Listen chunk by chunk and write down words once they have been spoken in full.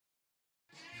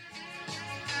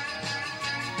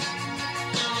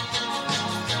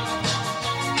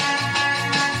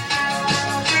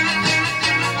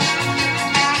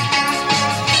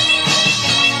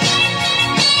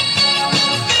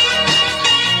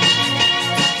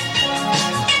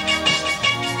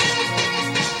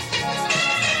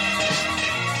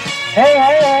Hey,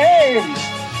 hey, hey!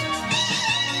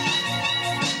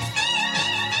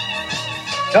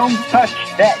 Don't touch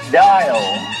that dial.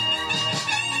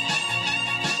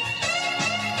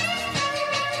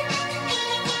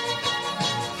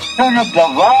 Turn up the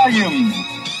volume.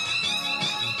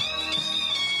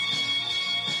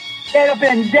 Get up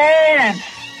and dance.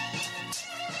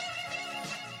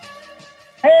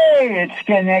 Hey, it's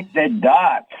Connect the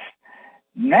Dots.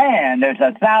 Man, there's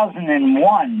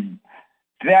 1,001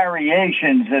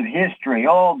 variations of history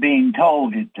all being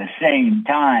told at the same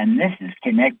time. This is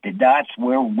Connect the Dots,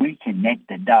 where we connect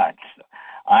the dots.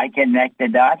 I connect the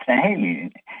dots, and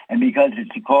hey, and because it's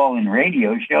a call-in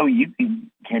radio show, you can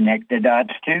connect the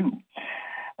dots too.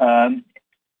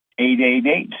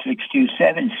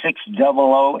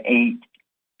 888-627-6008.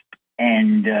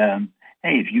 And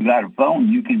hey, if you got a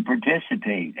phone, you can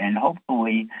participate. And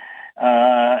hopefully,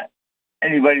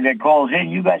 anybody that calls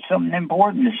in, you got something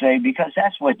important to say, because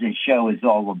that's what this show is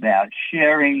all about,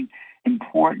 sharing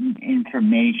important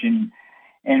information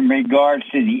in regards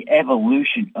to the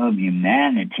evolution of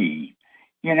humanity.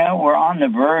 You know, we're on the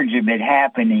verge of it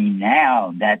happening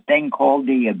now. That thing called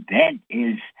the event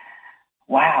is,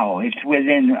 wow, it's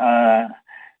within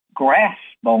grasp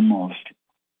almost.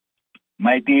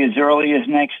 Might be as early as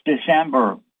next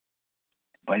December,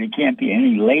 but it can't be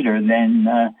any later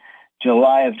than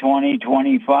July of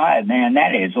 2025. Man,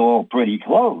 that is all pretty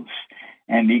close.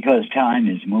 And because time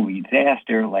is moving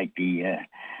faster, like the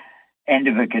end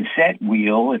of a cassette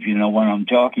wheel, if you know what I'm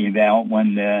talking about,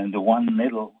 when the one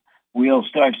little wheel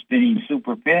starts spinning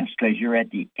super fast, because you're at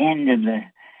the end of the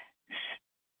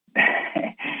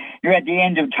you're at the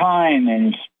end of time,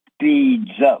 and it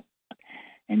speeds up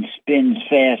and spins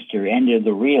faster. End of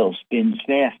the reel spins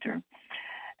faster.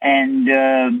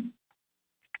 And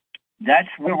that's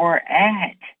where we're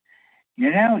at. You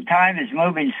know, time is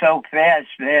moving so fast,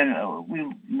 man. We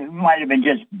might have been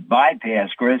just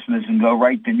bypass Christmas and go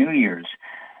right to New Year's.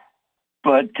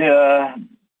 But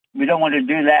we don't want to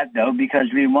do that, though,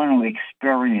 because we want to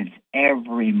experience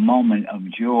every moment of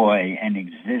joy and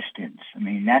existence. I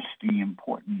mean, that's the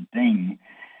important thing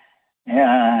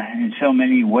in so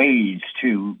many ways,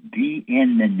 to be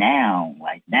in the now.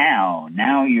 Like now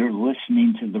you're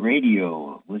listening to the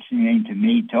radio, listening to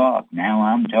me talk. Now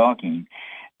I'm talking.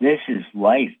 This is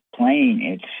life playing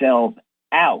itself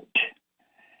out.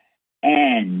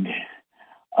 And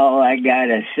all I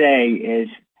gotta say is,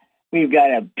 we've got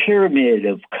a pyramid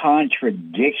of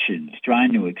contradictions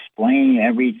trying to explain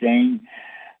everything.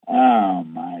 Oh,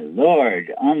 my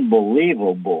Lord,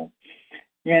 unbelievable.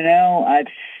 You know,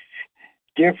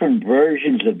 different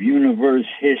versions of universe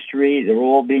history, they're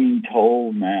all being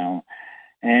told now.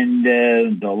 And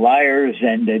the liars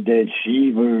and the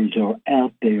deceivers are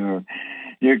out there.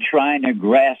 They're trying to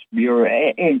grasp your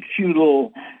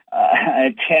futile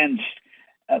attempts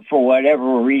for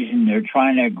whatever reason. They're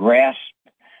trying to grasp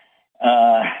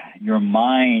your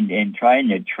mind and trying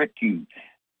to trick you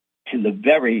to the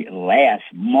very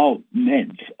last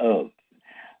moments of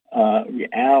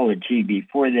reality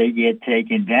before they get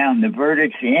taken down. The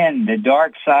verdict's in. The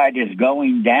dark side is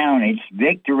going down. It's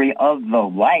victory of the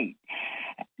light.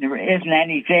 There isn't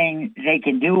anything they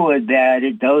can do about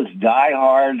it. Those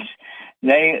diehards,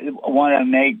 they want to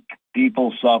make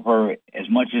people suffer as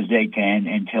much as they can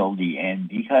until the end,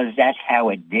 because that's how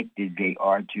addicted they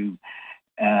are to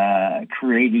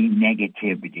creating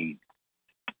negativity.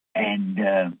 And,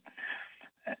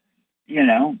 you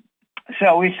know,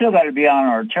 so we still got to be on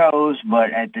our toes,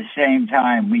 but at the same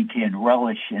time, we can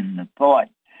relish in the thought.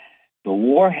 The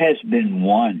war has been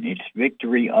won. It's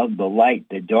victory of the light.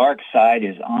 The dark side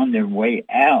is on their way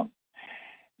out.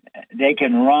 They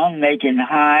can run, they can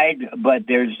hide, but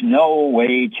there's no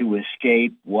way to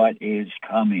escape what is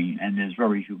coming, and there's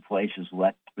very few places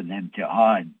left for them to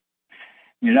hide.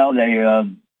 You know, they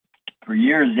for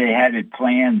years they had it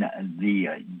planned,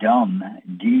 the dumb,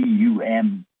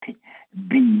 D-U-M-B,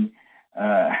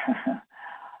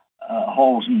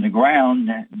 holes in the ground,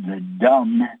 the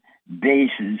dumb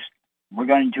bases, were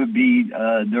going to be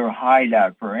their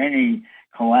hideout for any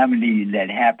calamity that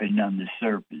happened on the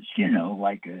surface, you know,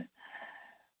 like a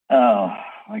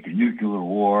nuclear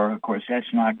war. Of course,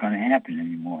 that's not going to happen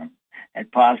anymore.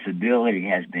 That possibility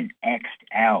has been X'd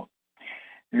out.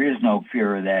 There is no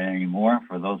fear of that anymore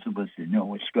for those of us that know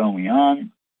what's going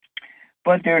on.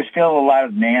 But there's still a lot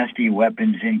of nasty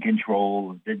weapons in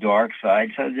control of the dark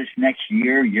side. So this next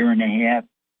year, year and a half, a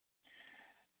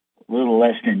little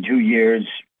less than 2 years,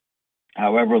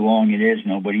 however long it is,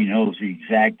 nobody knows the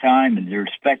exact time, and they're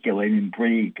speculating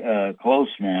pretty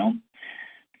close now,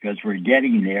 because we're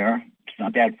getting there. It's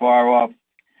not that far off.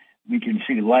 We can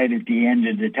see light at the end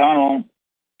of the tunnel,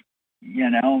 you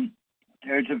know,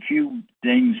 there's a few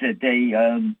things that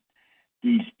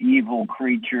these evil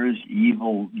creatures,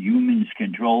 evil humans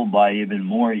controlled by even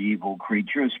more evil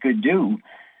creatures could do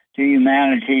to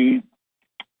humanity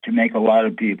to make a lot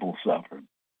of people suffer.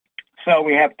 So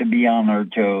we have to be on our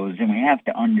toes, and we have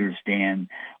to understand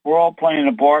we're all playing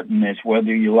a part in this,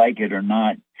 whether you like it or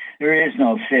not. There is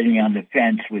no sitting on the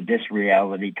fence with this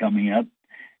reality coming up.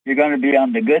 You're going to be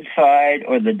on the good side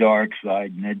or the dark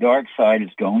side, and the dark side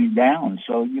is going down.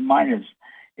 So you might as,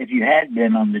 if you had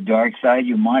been on the dark side,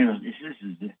 you might as, this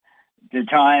is the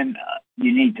time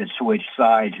you need to switch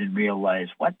sides and realize,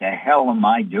 what the hell am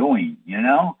I doing, you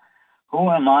know? Who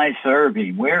am I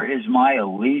serving? Where is my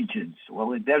allegiance?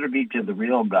 Well, it better be to the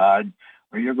real God,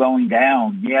 or you're going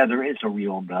down. Yeah, there is a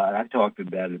real God. I've talked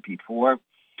about it before,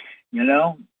 you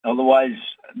know? Otherwise,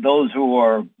 those who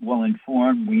are well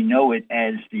informed, we know it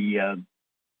as the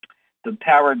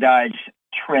Paradise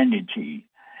Trinity.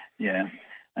 Yeah,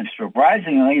 and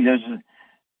surprisingly,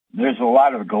 there's a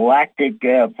lot of galactic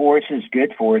forces,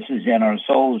 good forces in our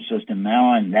solar system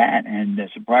now, and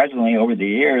surprisingly, over the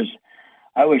years,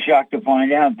 I was shocked to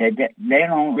find out that they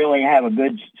don't really have a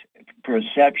good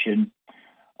perception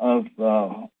of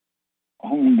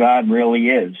whom God really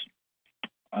is,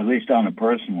 at least on a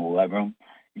personal level.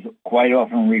 He's quite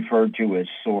often referred to as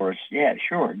source. Yeah,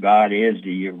 sure, God is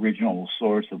the original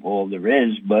source of all there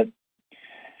is, but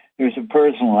there's a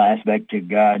personal aspect to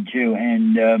God too,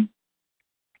 and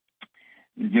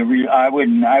I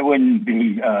wouldn't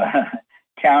be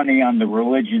counting on the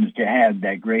religions to have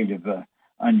that great of a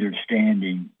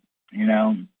understanding, you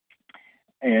know.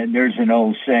 And there's an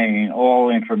old saying: all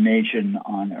information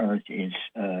on Earth is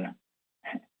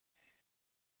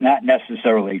not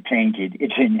necessarily tainted;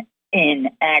 it's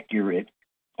inaccurate.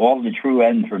 All the true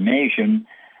information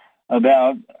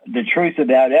about the truth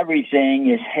about everything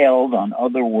is held on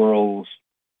other worlds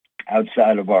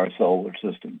outside of our solar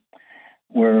system,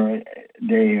 where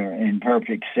they are in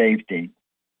perfect safety.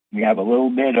 We have a little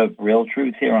bit of real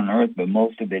truth here on Earth, but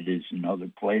most of it is in other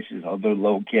places, other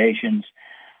locations,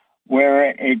 where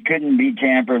it couldn't be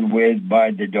tampered with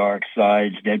by the dark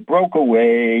sides that broke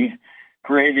away,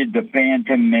 created the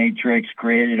Phantom Matrix,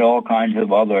 created all kinds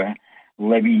of other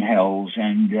living hells.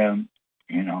 And,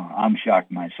 you know, I'm shocked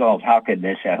myself. How could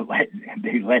this have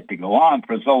be let to go on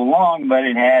for so long? But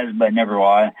it has, but never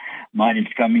mind,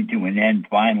 it's coming to an end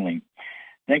finally.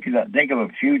 Think of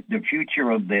the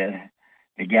future of the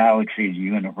galaxy, the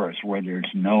universe, where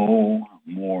there's no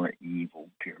more evil,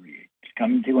 period. It's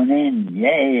coming to an end.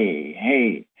 Yay.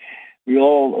 Hey, we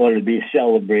all ought to be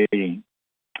celebrating.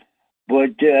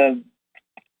 But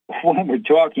when we're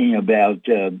talking about,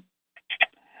 if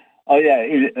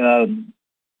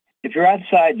you're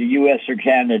outside the U.S. or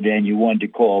Canada and you want to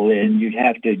call in, you'd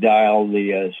have to dial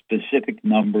the specific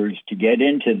numbers to get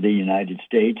into the United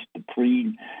States, the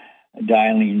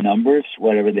pre-dialing numbers,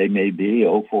 whatever they may be,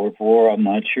 044, I'm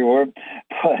not sure.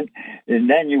 And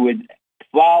then you would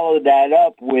follow that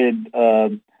up with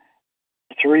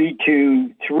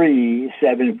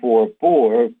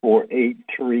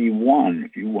 323-744-4831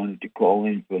 if you wanted to call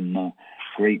in from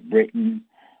Great Britain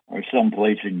or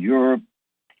someplace in Europe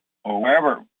or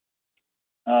wherever.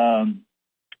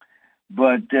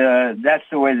 But that's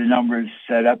the way the number is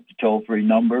set up, the toll-free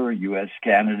number, U.S.,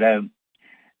 Canada,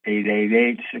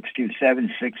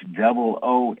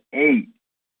 888-627-6008.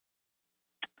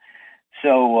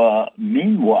 So,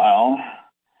 meanwhile,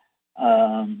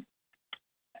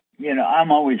 you know,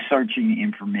 I'm always searching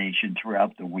information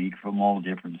throughout the week from all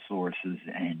different sources,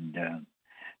 and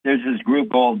there's this group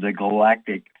called the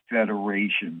Galactic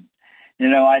Federation. You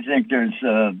know, I think there's,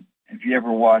 if you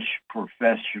ever watch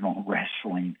professional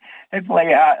wrestling, they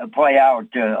play out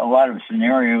a lot of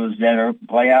scenarios that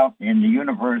play out in the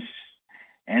universe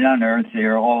and on Earth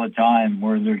there all the time,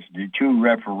 where there's the two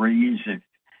referees, if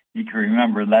you can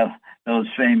remember those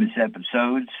famous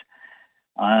episodes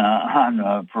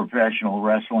on professional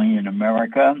wrestling in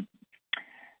America.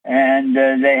 And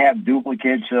they have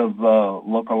duplicates of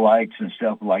lookalikes and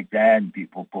stuff like that, and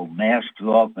people pull masks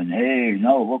off, and hey,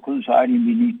 no, look who's hiding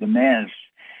beneath the mask.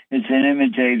 It's an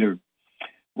imitator.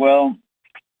 Well,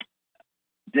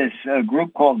 this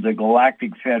group called the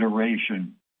Galactic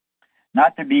Federation,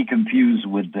 not to be confused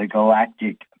with the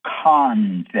Galactic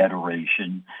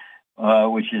Confederation,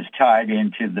 which is tied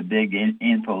into the big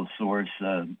info source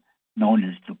known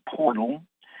as the Portal.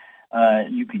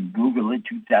 You can Google it,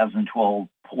 2012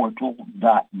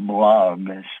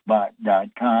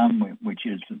 portal.blogspot.com, which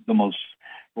is the most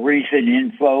recent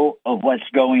info of what's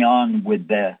going on with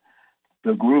the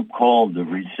group called the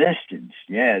Resistance.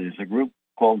 Yeah, there's a group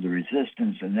called the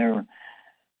Resistance, and they're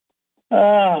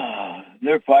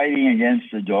fighting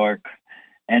against the dark.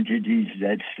 entities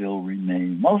that still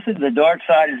remain. Most of the dark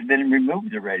side has been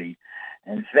removed already.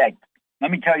 In fact, let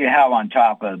me tell you how on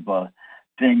top of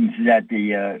things that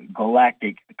the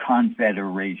Galactic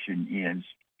Confederation is.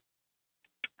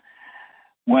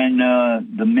 When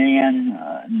the man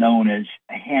known as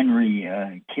Henry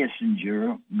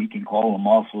Kissinger, we can call him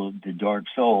also the Dark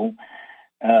Soul,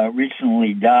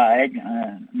 recently died,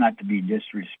 not to be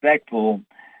disrespectful,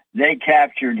 they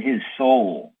captured his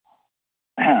soul,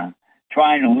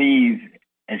 trying to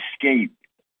escape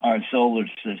our solar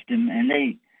system, and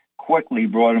they quickly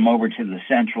brought him over to the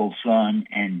central sun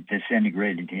and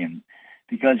disintegrated him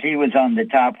because he was on the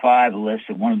top 5 list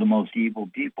of one of the most evil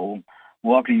people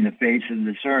walking the face of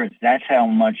this earth. That's how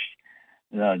much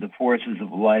the forces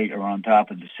of light are on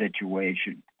top of the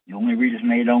situation. The only reason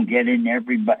they don't get in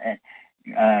everybody,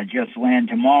 just land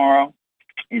tomorrow,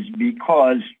 is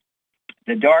because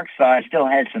the dark side still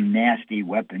has some nasty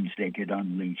weapons they could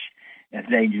unleash if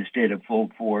they just did a full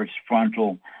force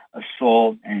frontal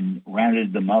assault and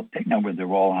rounded them up. They know where they're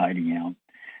all hiding out.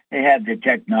 They have the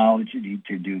technology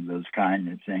to do those kind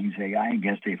of things. I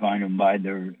guess they find them by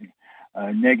their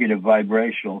negative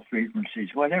vibrational frequencies,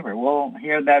 whatever. We'll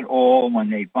hear that all when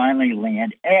they finally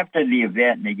land after the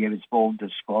event and they give us full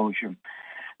disclosure.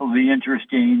 It'll be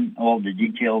interesting, all the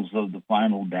details of the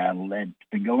final battle that's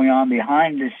been going on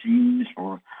behind the scenes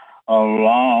for a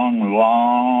long,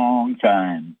 long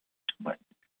time. But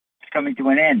it's coming to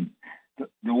an end.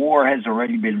 The war has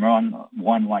already been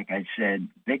won, like I said.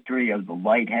 Victory of the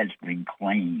light has been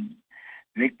claimed.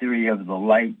 Victory of the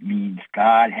light means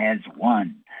God has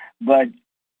won. But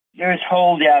there's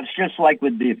holdouts, just like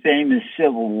with the famous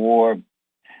Civil War.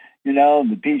 You know,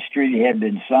 the peace treaty had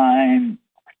been signed.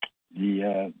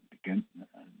 The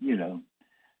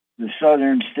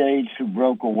southern states who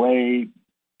broke away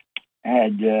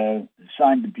had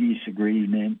signed the peace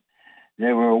agreement.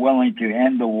 They were willing to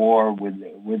end the war with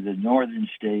the northern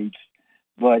states,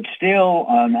 but still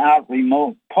on out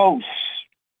remote posts,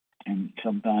 and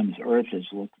sometimes Earth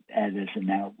is looked at as an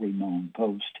out remote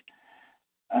post.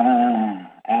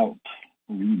 Out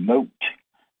remote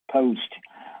post.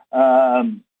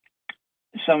 Some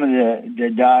of the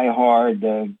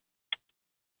die-hard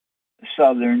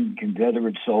Southern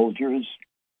Confederate soldiers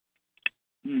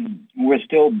were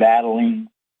still battling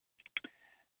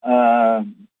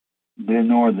the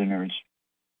Northerners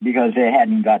because they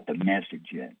hadn't got the message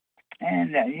yet.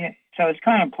 And so it's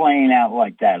kind of playing out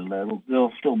like that a little.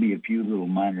 There'll still be a few little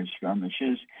minor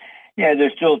skirmishes. Yeah,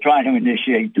 they're still trying to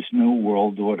initiate this new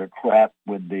world order crap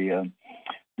with their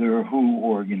WHO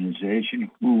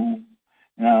organization. WHO,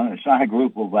 it's not a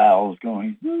group of owls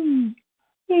going,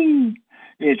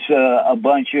 It's a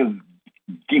bunch of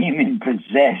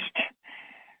demon-possessed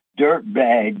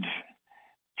dirtbags,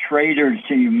 traitors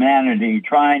to humanity,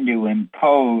 trying to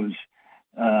impose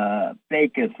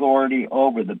fake authority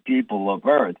over the people of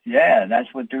Earth. Yeah,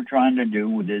 that's what they're trying to do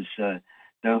with this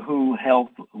the WHO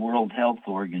World Health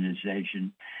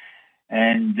Organization.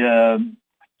 And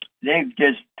they've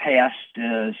just passed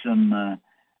some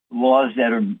laws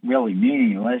that are really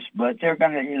meaningless, but they're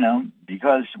going to,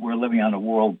 because we're living on a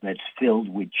world that's filled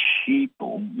with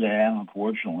sheeple. Yeah,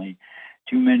 unfortunately,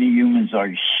 too many humans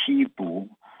are sheeple,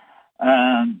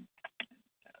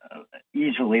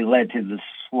 easily led to the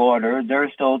slaughter.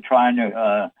 They're still trying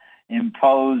to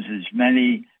impose as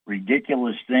many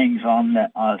ridiculous things on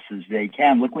us as they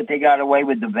can. Look what they got away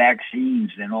with the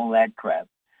vaccines and all that crap.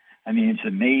 I mean, it's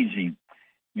amazing,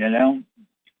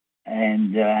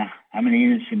 and how many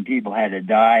innocent people had to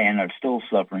die and are still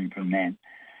suffering from that.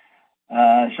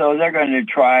 So they're going to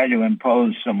try to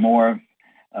impose some more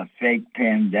fake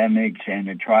pandemics and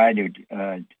to try to,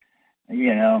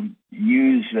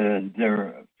 use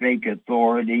their fake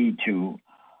authority to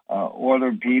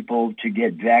order people to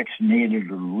get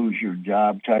vaccinated or lose your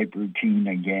job type routine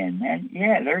again. And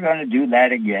yeah, they're going to do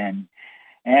that again.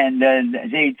 And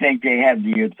they think they have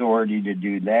the authority to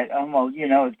do that. Well,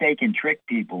 if they can trick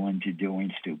people into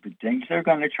doing stupid things, they're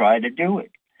going to try to do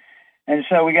it. And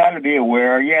so we got to be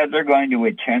aware, yeah, they're going to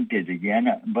attempt it again,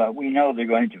 but we know they're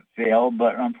going to fail.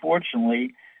 But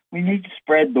unfortunately, we need to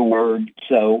spread the word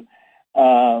so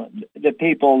the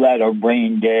people that are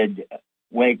brain dead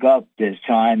wake up this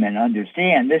time and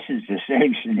understand this is the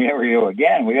same scenario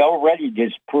again. We already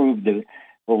disproved the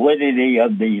validity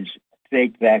of these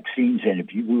fake vaccines, and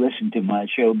if you listened to my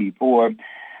show before,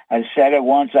 I've said it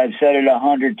once, I've said it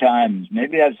 100 times,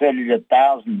 maybe I've said it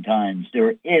 1,000 times.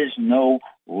 There is no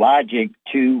logic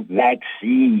to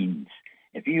vaccines.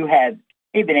 If you have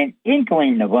even an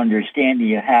inkling of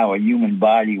understanding of how a human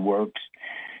body works,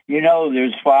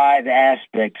 there's 5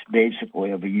 aspects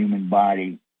basically of a human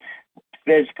body.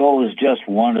 physical is just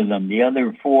one of them. The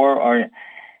other four are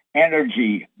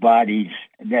energy bodies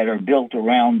that are built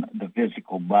around the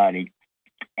physical body.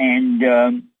 And,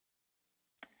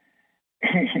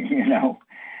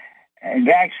 and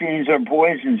vaccines are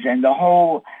poisons. And the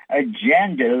whole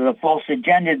agenda, the false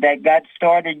agenda that got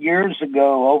started years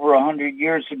ago, over 100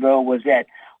 years ago, was that,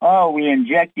 we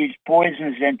inject these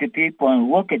poisons into people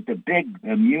and look at the big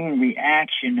immune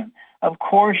reaction. Of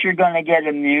course you're going to get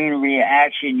immune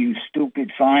reaction, you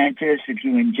stupid scientists. If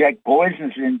you inject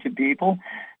poisons into people,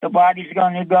 the body's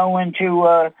going to go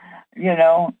into,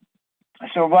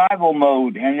 survival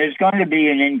mode, and there's going to be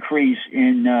an increase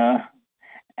in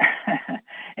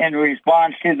in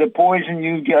response to the poison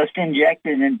you just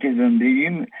injected into them.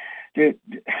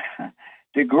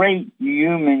 The great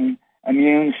human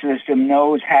immune system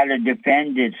knows how to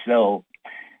defend itself,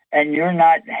 and you're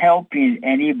not helping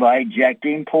any by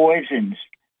injecting poisons.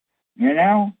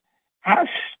 How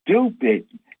stupid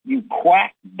you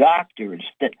quack doctors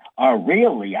that are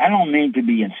really, I don't mean to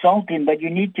be insulting, but you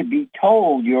need to be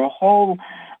told your whole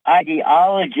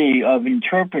ideology of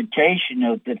interpretation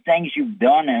of the things you've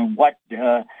done and what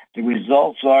the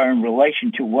results are in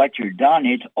relation to what you've done.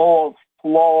 It's all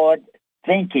flawed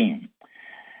thinking,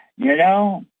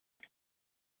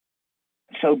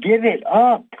 So give it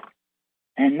up.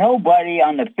 And nobody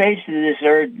on the face of this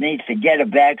earth needs to get a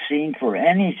vaccine for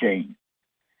anything.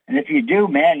 And if you do,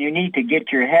 man, you need to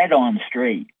get your head on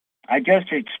straight. I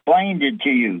just explained it to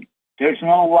you. There's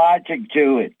no logic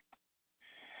to it.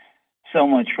 So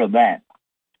much for that.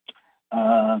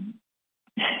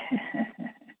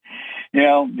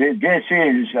 This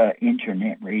is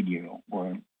internet radio,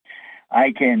 where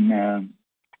I can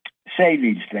say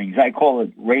these things. I call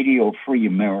it Radio Free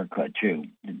America, too.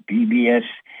 The BBS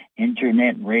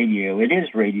Internet Radio. It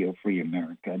is Radio Free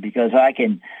America because I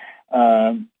can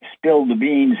spill the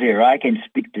beans here. I can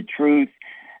speak the truth,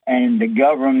 and the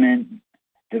government,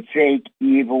 the fake,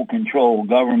 evil, control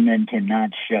government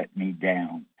cannot shut me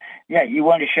down. Yeah, you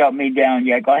want to shut me down?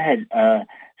 Yeah, go ahead.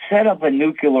 Set up a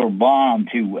nuclear bomb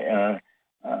to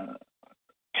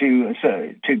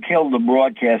kill the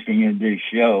broadcasting of this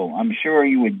show. I'm sure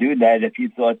you would do that if you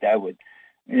thought that would,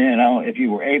 if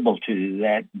you were able to do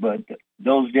that. But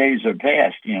those days are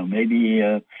past. Maybe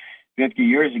 50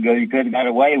 years ago you could have got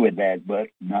away with that, but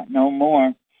not no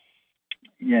more.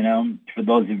 For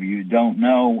those of you who don't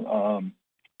know,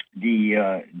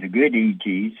 the good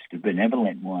ETs, the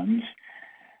benevolent ones,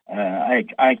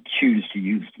 I choose to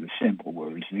use the simple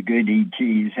words. The good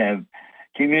ETs have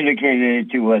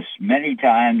communicated to us many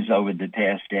times over the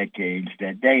past decades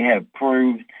that they have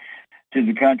proved to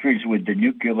the countries with the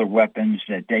nuclear weapons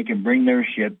that they can bring their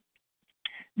ship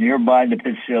nearby the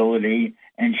facility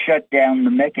and shut down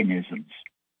the mechanisms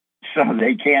so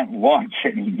they can't launch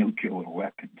any nuclear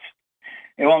weapons.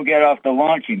 They won't get off the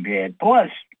launching pad.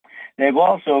 Plus, they've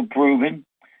also proven,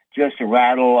 just to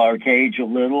rattle our cage a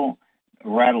little,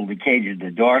 rattle the cage of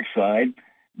the dark side,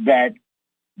 that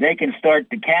they can start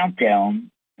the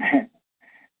countdown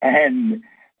and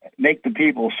make the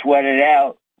people sweat it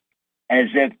out as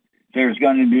if there's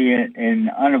going to be an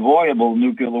unavoidable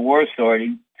nuclear war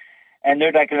starting, and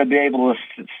they're not going to be able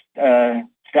to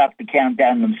stop the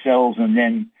countdown themselves, and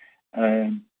then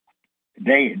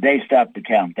they stop the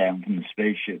countdown from the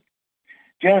spaceship,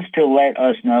 just to let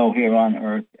us know here on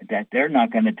Earth that they're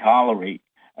not going to tolerate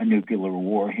a nuclear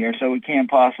war here, so it can't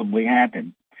possibly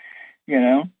happen,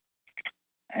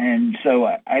 And so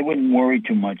I wouldn't worry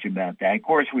too much about that. Of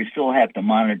course, we still have to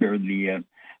monitor the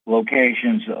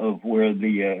locations of where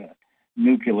the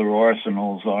nuclear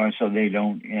arsenals are so they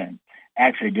don't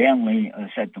accidentally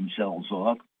set themselves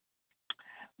off.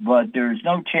 But there's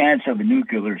no chance of a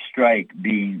nuclear strike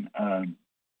being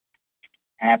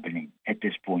happening at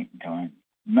this point in time.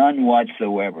 None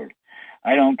whatsoever.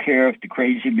 I don't care if the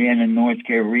crazy man in North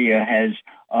Korea has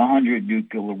 100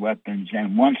 nuclear weapons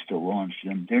and wants to launch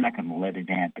them. They're not going to let it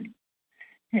happen.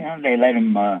 They let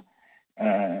him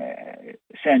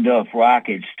send off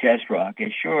rockets, test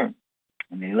rockets, sure.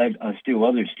 And they let us do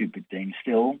other stupid things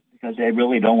still because they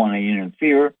really don't want to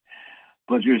interfere.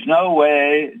 But there's no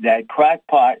way that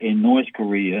crackpot in North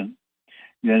Korea,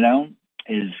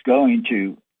 is going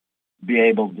to be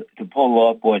able to pull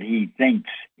off what he thinks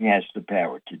he has the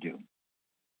power to do.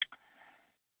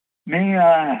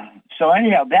 So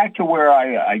anyhow, back to where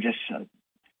I just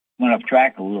went off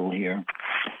track a little here.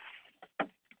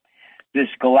 This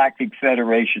Galactic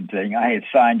Federation thing, I had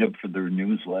signed up for their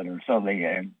newsletter. So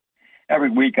every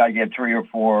week I get 3 or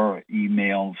 4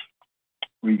 emails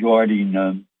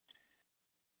regarding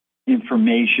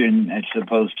information that's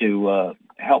supposed to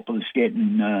help us get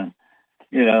in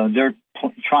they're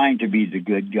trying to be the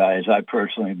good guys. I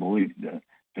personally believe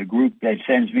the group that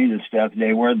sends me the stuff,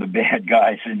 they were the bad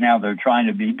guys, and now they're trying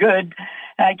to be good.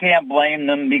 I can't blame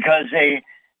them because they'll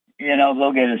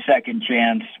get a second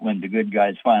chance when the good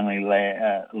guys finally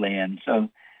land. So,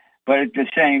 but at the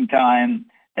same time,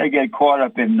 they get caught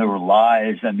up in their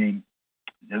lies. I mean,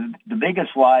 the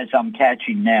biggest lies I'm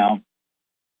catching now,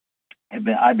 I've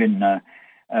been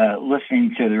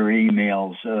listening to their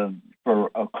emails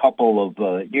for a couple of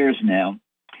years now,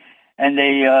 and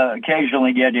they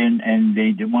occasionally get in and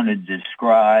they want to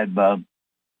describe what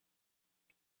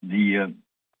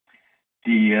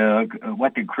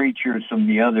the creatures from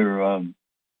the other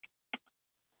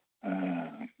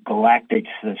galactic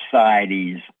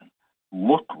societies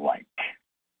look like.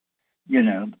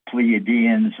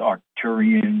 Pleiadians,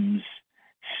 Arcturians,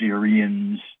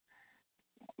 Syrians,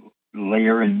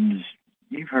 Lyrians.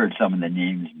 You've heard some of the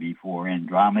names before,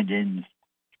 Andromedans.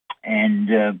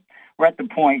 And we're at the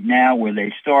point now where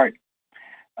they start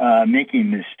making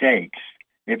mistakes.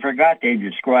 They forgot they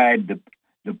described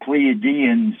the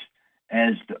Pleiadians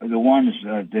as the ones,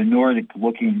 the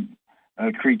Nordic-looking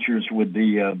creatures with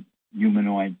the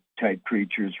humanoid-type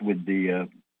creatures with the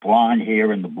blonde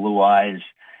hair and the blue eyes.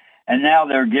 And now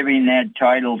they're giving that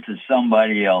title to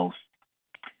somebody else.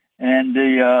 And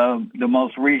the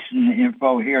most recent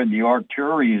info here, the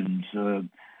Arcturians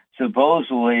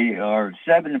supposedly are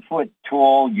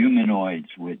 7-foot-tall humanoids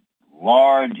with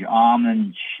large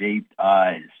almond-shaped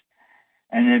eyes.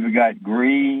 And they've got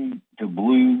green to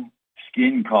blue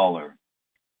skin color.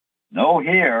 No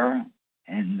hair,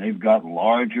 and they've got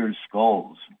larger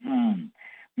skulls.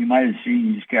 We might have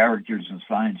seen these characters in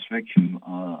science fiction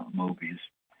movies.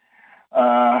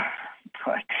 And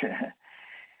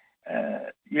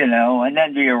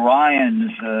then the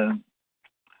Orions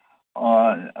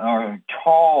are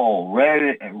tall,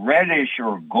 reddish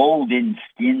or golden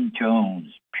skin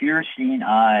tones, piercing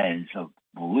eyes of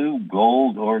blue,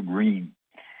 gold, or green.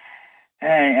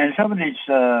 And some of these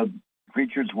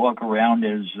creatures walk around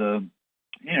as,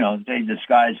 they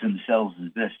disguise themselves as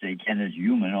best they can as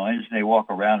humanoids. They walk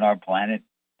around our planet,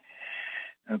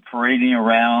 parading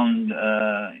around,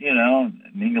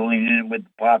 mingling in with the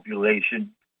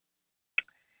population.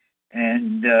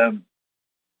 And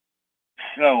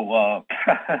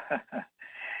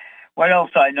what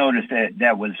else I noticed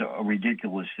that was a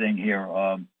ridiculous thing here.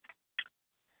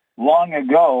 Long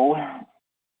ago,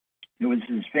 there was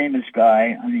this famous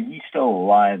guy, he's still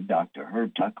alive, Dr.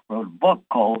 Hertuck, wrote a book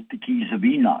called The Keys of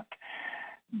Enoch.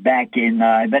 Back in,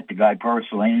 I bet the guy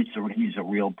personally, he's a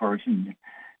real person,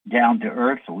 down to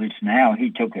earth, at least now.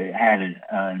 He had an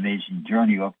amazing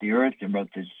journey off the earth and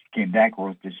wrote this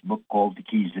book called The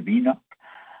Keys of Enoch,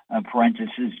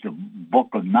 parenthesis, the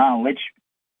Book of Knowledge.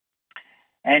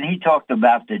 And he talked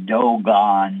about the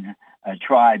Dogon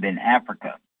tribe in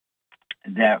Africa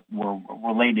that were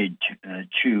related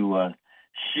to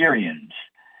Syrians.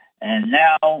 And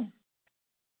now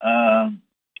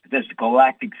this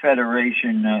Galactic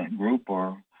Federation group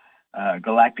or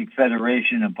Galactic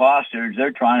Federation imposters,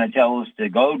 they're trying to tell us the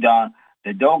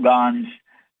Dogons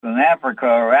from Africa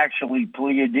are actually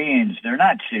Pleiadians. They're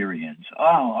not Syrians.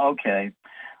 Oh, okay.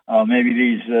 Maybe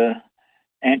these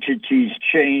entities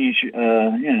change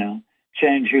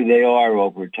who they are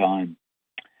over time.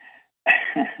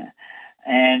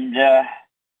 And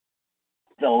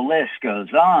the list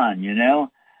goes on,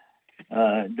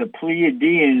 The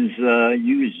Pleiadians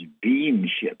use beam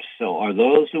ships. So are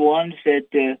those the ones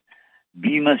that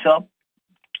beam us up?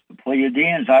 The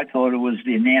Pleiadians, I thought it was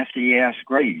the nasty-ass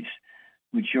Greys,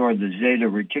 which are the Zeta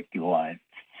Reticuli.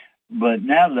 But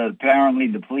now apparently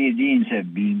the Pleiadians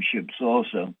have beam ships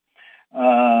also.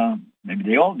 Maybe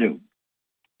they all do.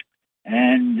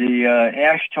 And the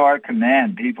Ashtar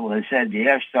Command, people have said the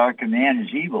Ashtar Command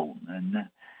is evil, and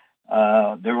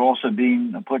they're also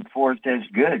being put forth as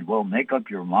good. Well, make up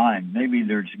your mind. Maybe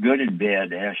there's good and bad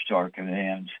Ashtar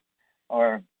Commands,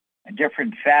 or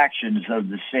different factions of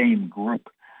the same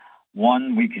group.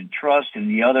 One we can trust, and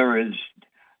the other is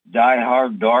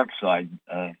die-hard dark side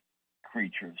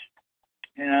creatures.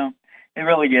 It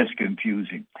really gets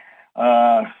confusing.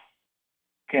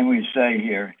 Can we say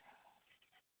here?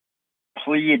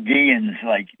 Pleiadians,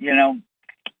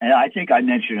 and I think I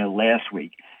mentioned it last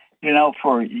week.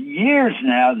 For years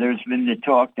now, there's been the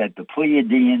talk that the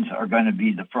Pleiadians are going to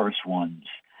be the first ones.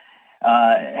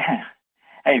 Hey,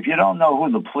 if you don't know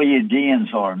who the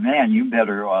Pleiadians are, man, you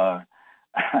better,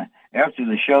 after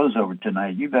the show's over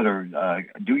tonight, you better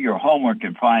do your homework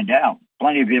and find out.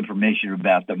 Plenty of information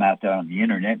about them out there on the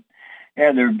internet.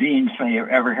 Yeah, they're beings. You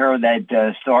ever heard of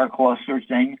that star cluster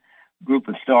thing? Group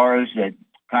of stars that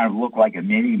kind of look like a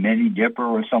mini dipper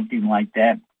or something like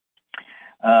that.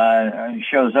 It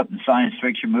shows up in science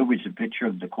fiction movies, a picture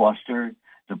of the cluster,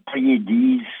 the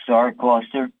Pleiades star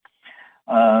cluster,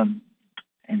 and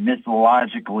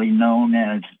mythologically known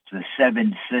as the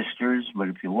Seven Sisters. But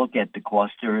if you look at the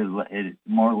cluster, it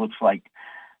more looks like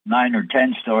 9 or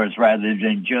 10 stars rather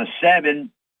than just 7.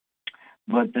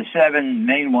 But the 7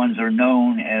 main ones are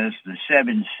known as the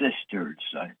Seven Sisters.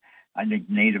 I think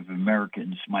Native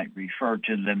Americans might refer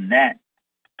to them that.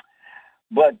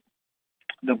 But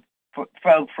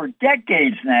for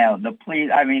decades now,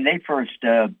 they first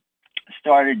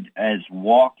started as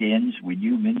walk-ins with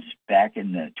humans back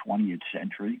in the 20th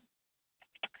century.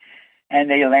 And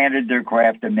they landed their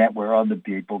craft and met with other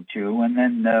people, too. And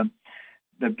then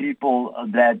the people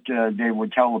that they were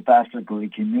telepathically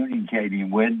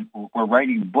communicating with were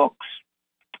writing books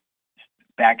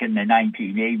back in the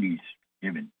 1980s,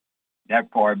 even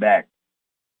that far back.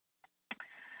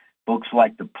 Books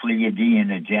like the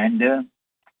Pleiadian Agenda,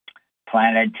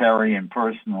 Planetary and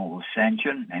Personal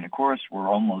Ascension, and of course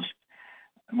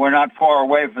we're not far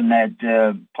away from that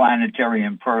Planetary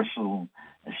and Personal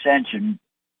Ascension.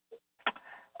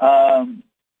 And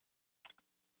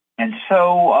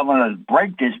so I'm going to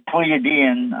break this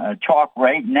Pleiadian talk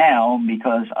right now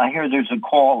because I hear there's a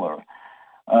caller.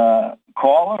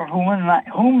 Caller,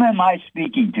 whom am I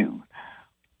speaking to?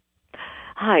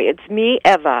 Hi, it's me,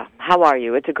 Eva. How are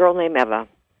you? It's a girl named Eva.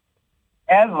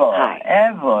 Eva. Hi.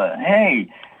 Eva. Hey.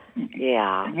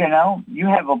 Yeah. You know, you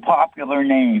have a popular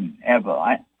name,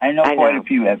 Eva. I know quite a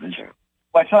few Evas. Sure.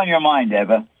 What's on your mind,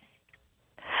 Eva?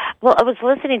 Well, I was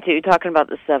listening to you talking about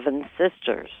the Seven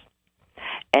Sisters,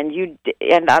 and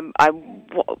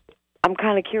I'm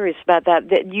kind of curious about that.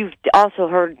 That you've also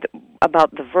heard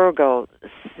about the Virgo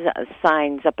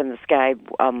signs up in the sky,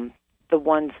 the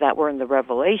ones that were in the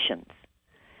Revelations.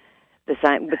 The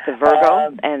sign with the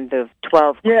Virgo and the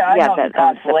 12. Yeah, I know that the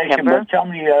constellation. September.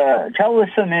 But tell us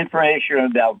some information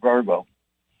about Virgo.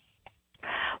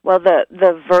 Well, the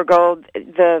Virgo,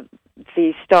 the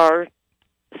star,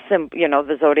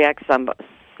 the zodiac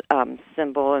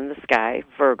symbol in the sky,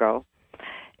 Virgo.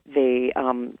 I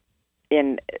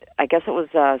guess it was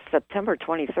September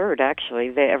 23rd.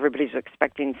 Actually, everybody's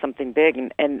expecting something big,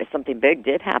 and something big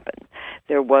did happen.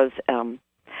 There was.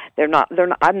 They're not.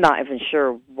 I'm not even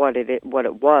sure what it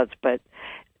was, but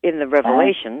in the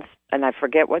Revelations, and I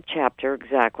forget what chapter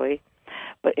exactly,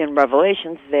 but in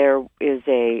Revelations there is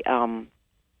a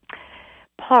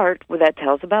part where that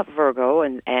tells about Virgo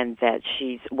and that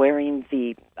she's wearing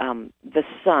the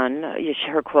sun.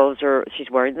 Her clothes are.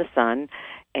 She's wearing the sun,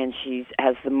 and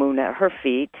has the moon at her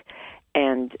feet,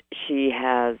 and she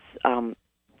has a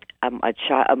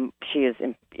child. She is,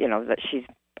 that she's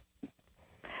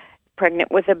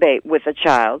pregnant with a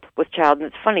child, and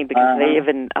it's funny because they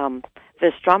even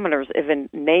the astronomers even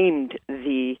named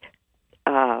the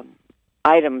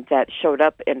item that showed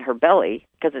up in her belly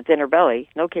because it's in her belly.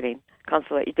 No kidding,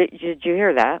 constellation. Did you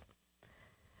hear that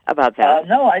about that?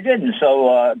 No, I didn't.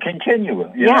 So continue.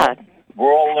 Yeah,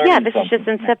 we're all learning. Yeah, this is just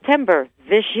in September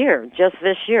this year, just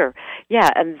this year.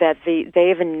 Yeah, and that they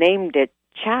even named it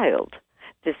Child.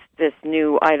 This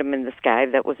new item in the sky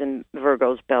that was in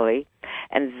Virgo's belly,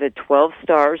 and the 12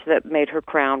 stars that made her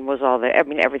crown was all there. I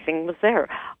mean, everything was there.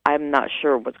 I'm not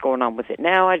sure what's going on with it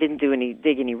now. I didn't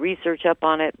dig any research up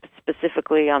on it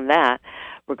specifically on that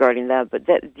regarding that. But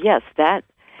that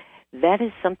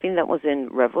is something that was in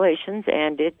Revelations,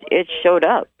 and it showed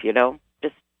up.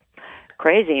 Just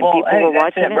crazy, and people were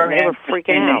watching it and they were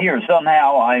freaking out. Here,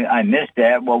 somehow I missed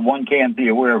that. Well, one can't be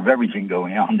aware of everything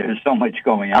going on. There's so much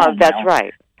going on. Oh, that's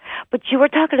right. But you were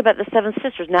talking about the Seven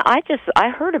Sisters. Now, I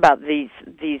heard about these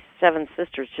Seven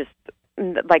Sisters just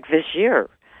like this year.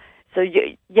 So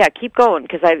yeah, keep going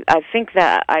because I think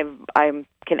that I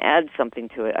can add something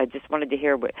to it. I just wanted to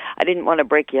hear I didn't want to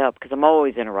break you up because I'm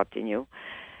always interrupting you.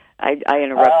 I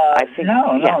interrupt. I think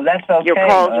no, that's okay. Your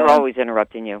calls are always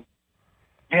interrupting you.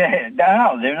 Yeah,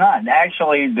 no, they're not.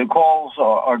 Actually, the calls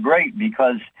are great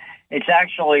because it's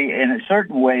actually, in a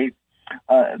certain way,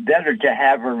 better to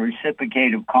have a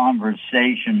reciprocative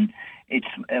conversation. It's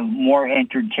more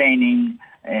entertaining,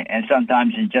 and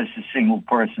sometimes it's just a single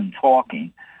person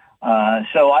talking.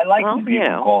 So I like when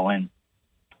people call in.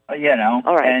 All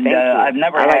right, and I've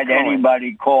never had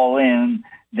anybody call in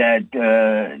that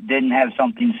didn't have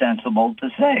something sensible to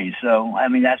say. So, I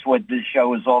mean, that's what this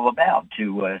show is all about,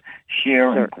 to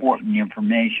share important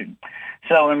information.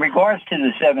 So in regards to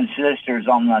the Seven Sisters,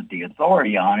 I'm not the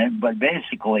authority on it, but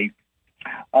basically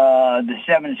the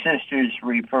Seven Sisters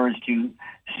refers to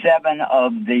 7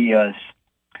 of the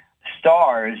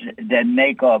stars that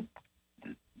make up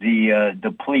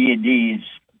the Pleiades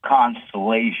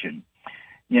constellation.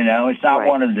 You know, it's not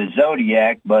one of the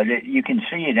zodiac, but you can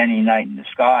see it any night in the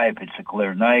sky if it's a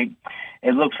clear night.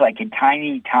 It looks like a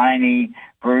tiny, tiny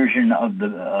version of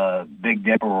the Big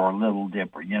Dipper or Little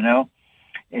Dipper, you know?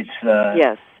 It's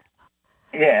yes.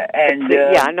 Yeah, and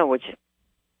yeah, I know what you.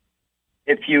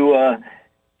 If you,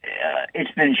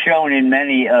 it's been shown in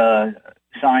many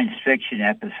science fiction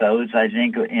episodes. I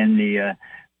think in the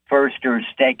first or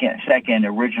second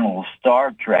original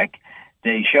Star Trek,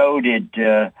 they showed it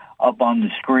up on the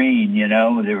screen. You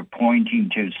know, they were pointing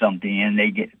to something, and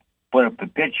they put up a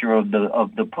picture of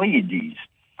the Pleiades.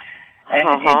 And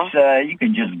it's you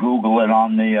can just Google it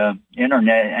on the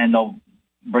internet, and they'll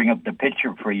bring up the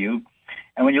picture for you.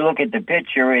 And when you look at the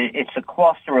picture, it's a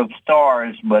cluster of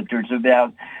stars, but there's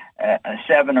about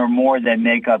 7 or more that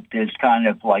make up this kind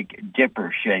of like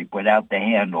dipper shape without the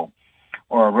handle,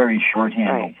 or a very short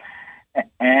handle. Right.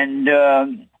 And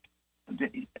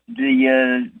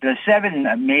the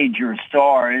 7 major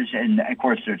stars, and of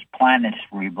course there's planets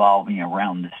revolving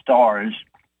around the stars.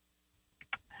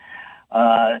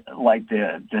 Like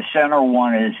the center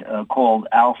one is called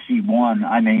Alcy-1.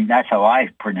 I mean, that's how I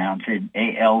pronounce it,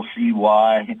 Alcy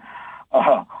ONE.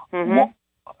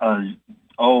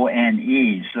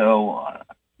 So,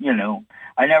 you know,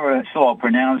 I never saw a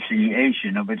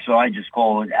pronunciation of it, so I just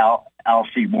call it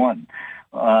Alcy-1.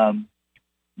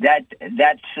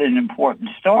 That's an important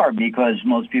star because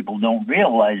most people don't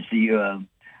realize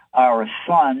our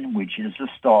sun, which is a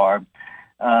star,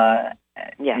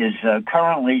 is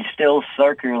currently still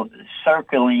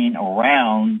circling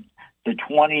around the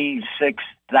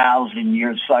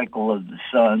 26,000-year cycle of the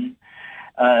sun,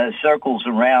 circles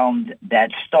around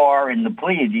that star in the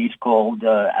Pleiades called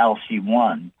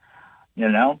Alcy-1, you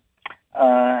know?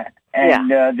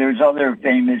 There's other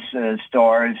famous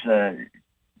stars.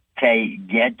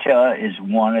 Geta is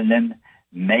one of them.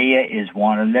 Maya is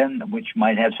one of them, which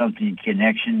might have something in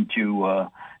connection to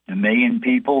the Mayan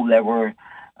people that were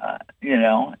you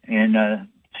know, in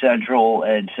Central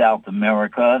and South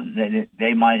America.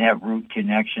 They might have root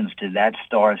connections to that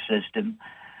star system.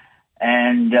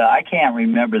 And I can't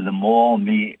remember them all.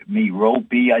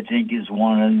 Merope, I think, is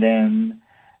one of them.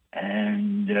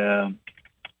 And the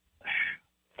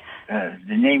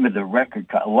name of the record,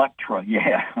 Electra,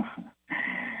 yeah.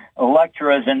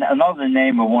 Electra is another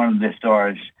name of one of the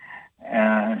stars.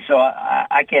 So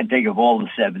I can't think of all the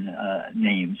 7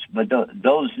 names, but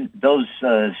those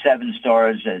 7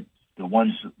 stars, the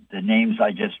names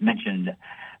I just mentioned,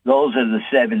 those are the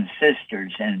 7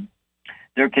 sisters, and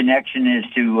their connection is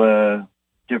to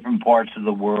different parts of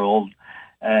the world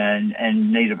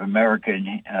and Native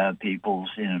American peoples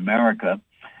in America.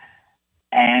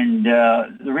 And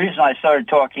the reason I started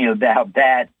talking about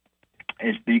that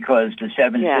is because the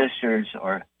 7 sisters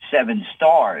are 7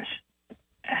 stars.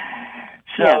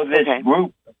 So this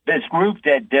group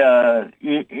that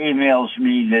emails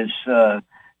me, this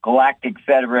Galactic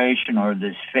Federation or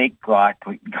this fake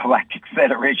Galactic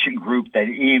Federation group that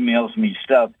emails me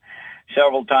stuff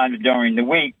several times during the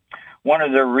week, one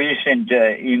of their recent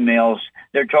emails,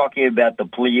 they're talking about the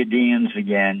Pleiadians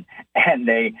again, and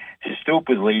they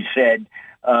stupidly said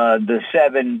the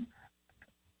 7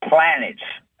 planets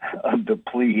of the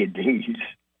Pleiades.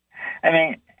 I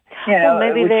mean, you know,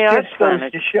 maybe they are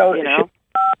planets, to show, you know.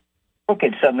 Look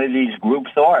at some of these groups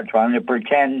are trying to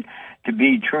pretend to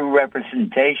be true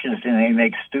representations, and they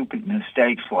make stupid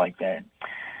mistakes like that.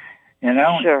 You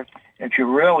know? Sure. If you're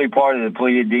really part of the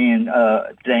Pleiadian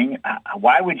thing,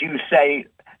 why would you say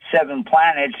 7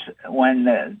 planets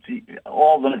when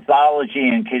all the mythology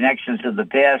and connections of the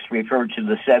past refer to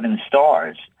the 7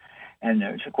 stars? And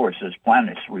there's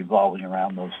planets revolving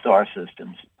around those star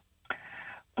systems.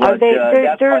 But,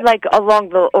 they're like along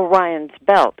the Orion's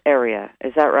belt area.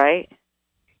 Is that right?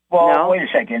 Well, no? Wait a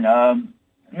second.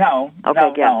 No.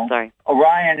 Sorry.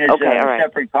 Orion is a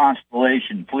separate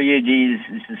constellation. Pleiades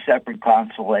is a separate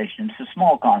constellation. It's a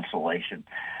small constellation.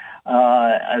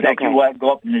 If you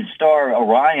go up in the star,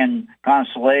 Orion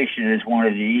constellation is one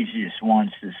of the easiest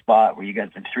ones to spot, where you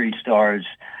got the 3 stars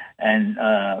and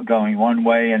going one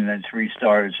way, and then 3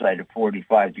 stars at a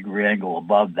 45-degree angle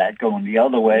above that going the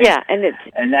other way. Yeah, and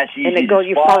that's easy to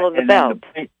you spot. follow the belt.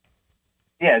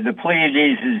 The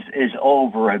Pleiades is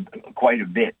over quite a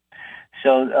bit.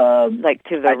 So like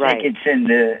to the right. I think it's in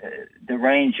the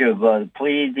range of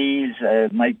Pleiades.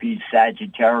 It might be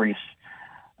Sagittarius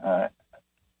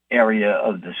area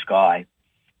of the sky.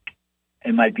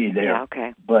 It might be there. Yeah,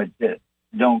 okay. But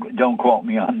don't quote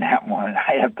me on that one.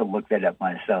 I have to look that up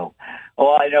myself.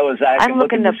 All I know is I can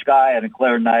look in the sky on a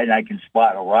clear night and I can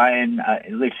spot Orion.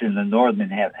 At least in the northern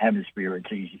hemisphere,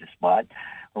 it's easy to spot.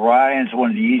 Orion's one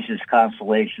of the easiest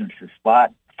constellations to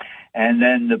spot. And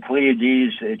then the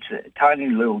Pleiades, it's a tiny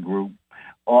little group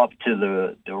off to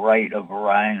the right of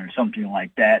Orion or something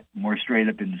like that, more straight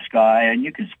up in the sky. And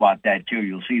you can spot that too.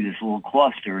 You'll see this little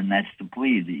cluster, and that's the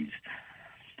Pleiades.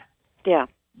 Yeah.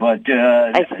 But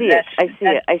I see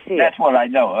it. That's what I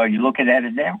know. Are you looking at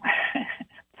it now?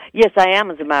 Yes, I am,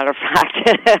 as a matter of fact.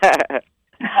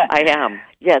 I am.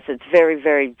 Yes, it's very,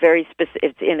 very, very specific.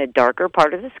 It's in a darker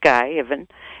part of the sky, even,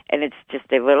 and it's just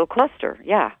a little cluster.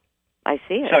 Yeah, I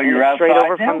see it. So you're outside straight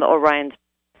over now? from the Orion's.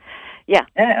 Yeah.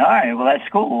 Yeah. All right. Well, that's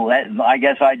cool. I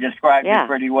guess I described it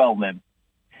pretty well then.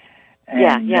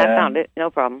 And, I found it. No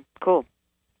problem. Cool.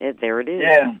 There it is.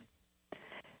 Yeah.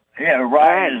 Yeah,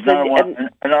 Orion is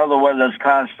another one of those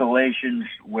constellations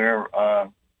where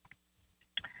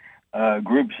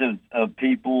groups of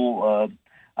people,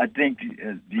 I think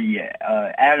the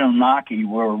Anunnaki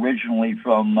were originally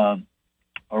from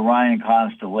Orion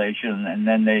constellation, and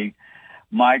then they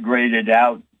migrated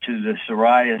out to the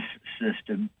Sirius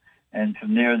system, and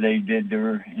from there they did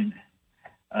their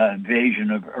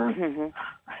invasion of Earth. Mm-hmm.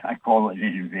 I call it an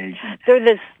invasion. So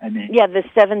the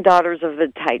 7 daughters of the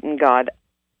Titan god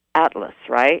Atlas,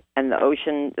 right? And the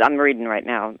ocean, I'm reading right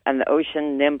now, and the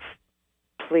ocean nymph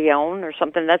Pleione or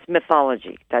something. That's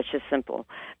mythology. That's just simple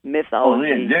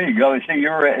mythology. Oh, there you go. So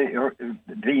you're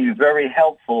being very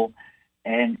helpful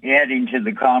and adding to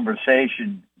the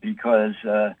conversation, because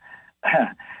that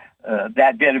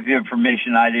bit of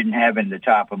information I didn't have in the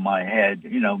top of my head.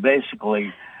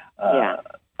 Basically, I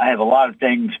have a lot of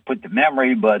things put to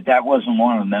memory, but that wasn't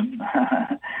one of them.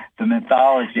 The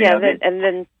mythology of it.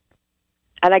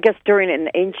 And I guess during an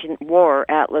ancient war,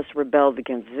 Atlas rebelled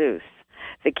against Zeus,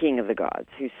 the king of the gods,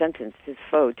 who sentenced his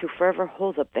foe to forever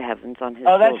hold up the heavens on his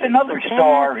shoulders. That's another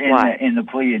star in the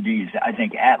Pleiades, I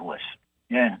think, Atlas.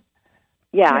 Yeah.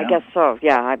 Yeah, I guess so.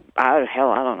 Yeah, I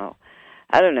don't know.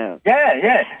 I don't know.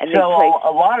 Yeah. And so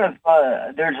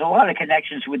there's a lot of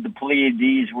connections with the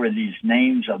Pleiades, where these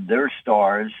names of their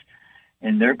stars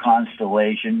in their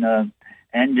constellation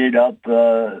ended up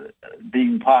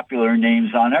being popular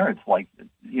names on Earth, like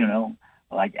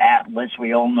Atlas.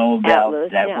 We all know about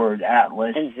Atlas, word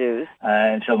Atlas. And Zeus.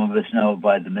 And some of us know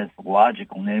by the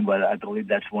mythological name, but I believe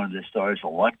that's one of the stars,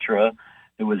 Electra.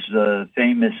 There was the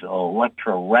famous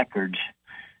Electra records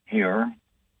here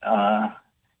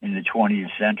in the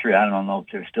 20th century. I don't know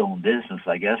if they're still in business.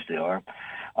 I guess they are.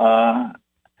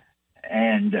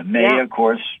 And Maya, of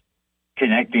course,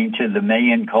 connecting to the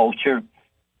Mayan culture.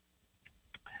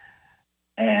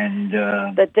 And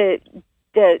but there's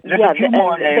a few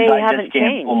more names. I just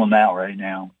can't pull them out right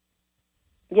now.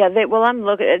 Yeah, I'm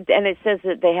looking, and it says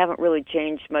that they haven't really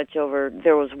changed much over.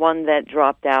 There was one that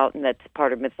dropped out, and that's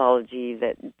part of mythology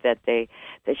that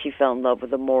she fell in love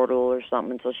with a mortal or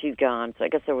something, so she's gone. So I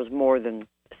guess there was more than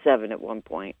 7 at one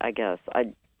point. I guess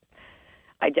I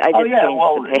just changed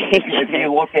the page. If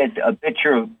you look at a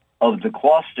picture of the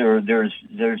cluster,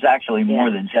 there's actually more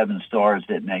than 7 stars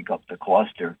that make up the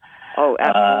cluster. Oh,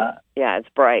 absolutely. It's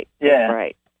bright. Yeah. It's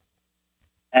bright.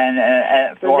 And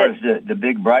as far as the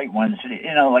big bright ones,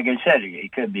 like I said,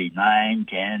 it could be 9,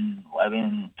 10,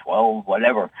 11, 12,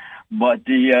 whatever. But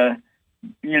there's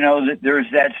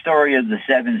that story of the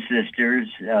 7 sisters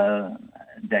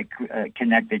that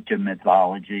connected to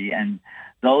mythology, and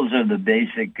those are the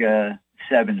basic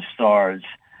 7 stars.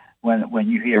 When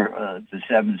you hear about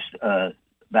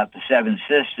the 7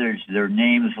 sisters, their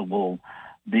names will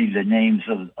be the names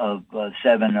of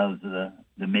 7 of the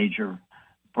major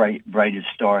brightest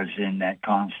stars in that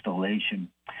constellation.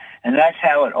 And that's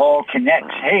how it all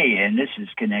connects. Hey, and this is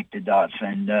Connected Dots,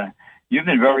 and you've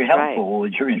been very helpful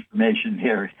with your information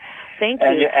here. Thank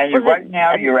you. And right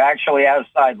now you're actually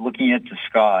outside looking at the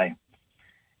sky.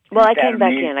 Well, I came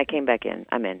back in.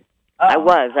 I'm in. I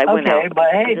went out. Okay,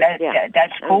 but hey,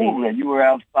 that's cool that you were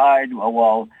outside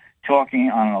while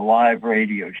talking on a live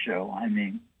radio show. I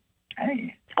mean,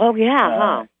 hey. Oh,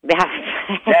 yeah, Yeah,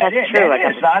 that's true.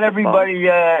 That is. Not everybody,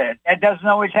 that doesn't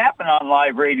always happen on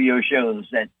live radio shows,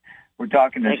 that we're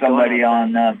talking to somebody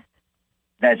on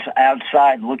that's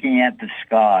outside looking at the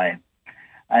sky.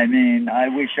 I mean, I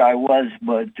wish I was,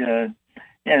 but,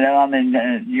 I'm in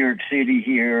New York City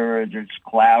here. There's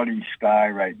cloudy sky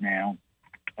right now.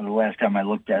 The last time I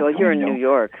looked at it. Well, you're in New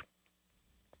York.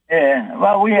 Yeah,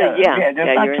 well, there's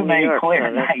not too many clear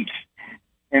nights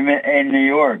in New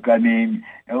York. I mean,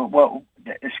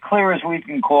 as clear as we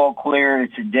can call clear,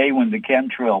 it's a day when the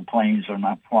chemtrail planes are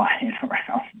not flying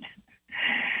around.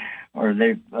 Or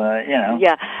they,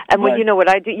 Yeah, and you know what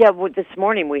I do? Yeah, this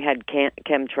morning we had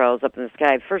chemtrails up in the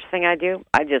sky. First thing I do,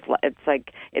 it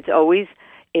is always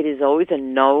a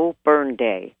no burn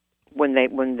day when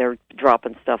they're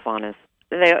dropping stuff on us.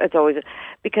 It's always,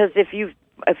 because if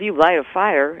if you light a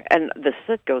fire and the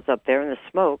soot goes up there and the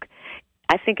smoke,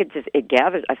 I think it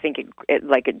gathers. I think it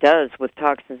like it does with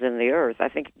toxins in the earth. I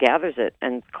think it gathers it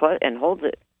and holds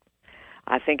it.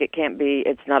 I think it can't be.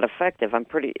 It's not effective. I'm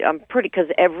pretty because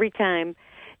every time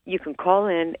you can call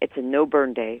in, it's a no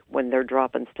burn day when they're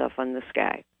dropping stuff on the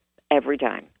sky. Every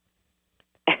time.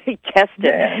 Test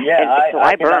it. Yeah, so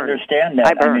I can understand that.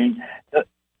 I burn. I mean,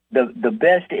 the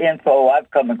best info I've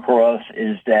come across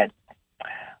is that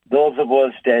those of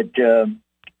us that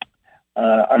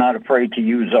are not afraid to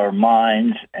use our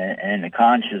minds in a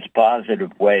conscious,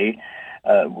 positive way,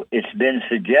 it's been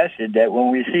suggested that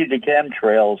when we see the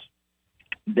chemtrails,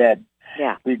 that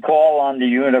we call on the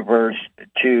universe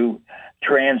to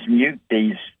transmute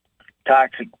these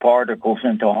toxic particles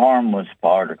into harmless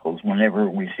particles whenever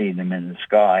we see them in the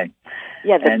sky.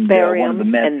 Yeah, the barium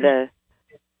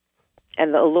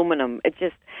and the aluminum. It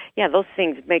just, those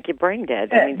things make your brain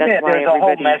dead. I mean, that's why there's a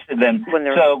whole mess of them.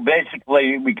 So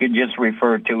basically, we could just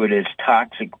refer to it as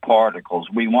toxic particles.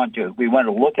 We want to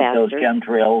look at those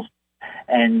chemtrails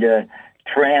and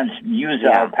use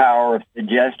our power of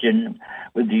suggestion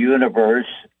with the universe,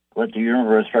 let the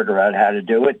universe figure out how to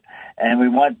do it. And we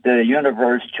want the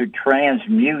universe to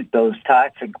transmute those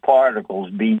toxic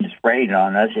particles being sprayed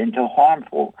on us into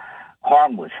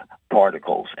harmless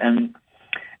particles. And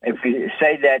if we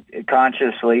say that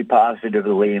consciously,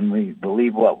 positively, and we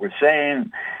believe what we're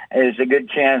saying, there's a good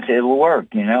chance it'll work,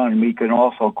 And we can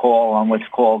also call on what's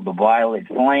called the violet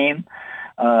flame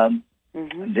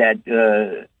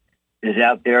that is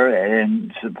out there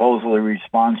and supposedly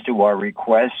responds to our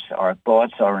requests, our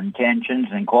thoughts, our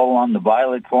intentions, and call on the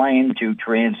violet flame to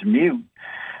transmute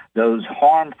those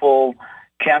harmful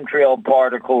chemtrail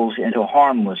particles into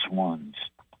harmless ones.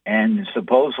 And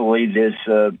supposedly this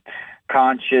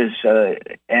conscious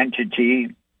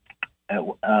entity,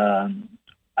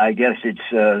 I guess it's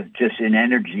just an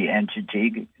energy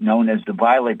entity known as the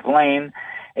violet flame,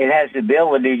 it has the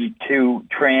ability to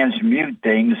transmute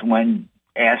things when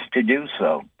asked to do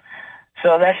so.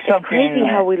 So that's something crazy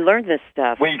how we learn this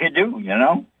stuff. We could do,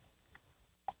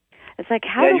 It's like,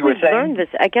 how do we learn this?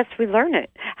 I guess we learn it.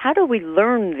 How do we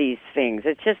learn these things?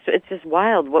 It's just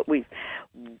wild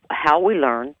how we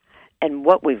learn and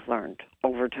what we've learned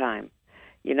over time.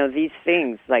 These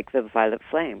things like the violet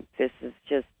flame. This is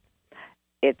just,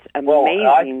 it's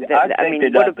amazing.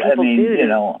 What do people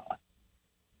do?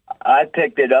 I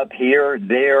picked it up here,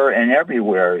 there, and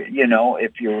everywhere.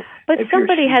 But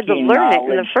somebody had to learn it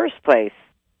in the first place.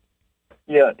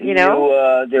 Yeah,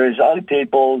 there's other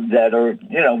people that are,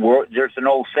 there's an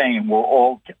old saying: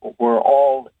 we're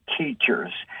all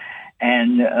teachers,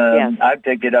 and I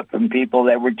picked it up from people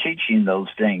that were teaching those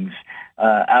things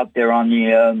out there on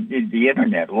the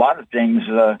internet. A lot of things,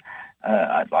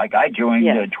 like I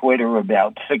joined Twitter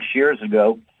about 6 years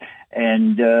ago.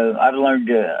 And I've learned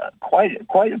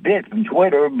quite a bit from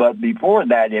Twitter, but before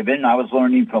that even, I was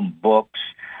learning from books.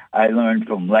 I learned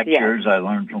from lectures. I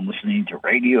learned from listening to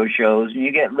radio shows. And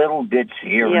you get little bits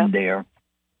here and there.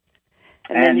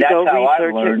 And then you go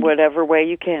research it whatever way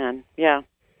you can. Yeah.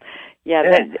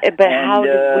 But how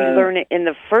did we learn it in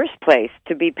the first place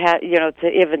to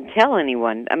even tell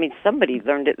anyone? I mean, somebody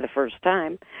learned it the first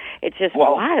time. It's just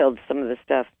wild, some of the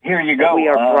stuff. Here you go. We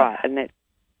are brought, and it.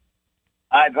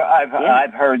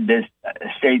 I've heard this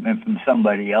statement from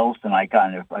somebody else, and I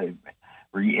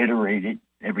reiterate it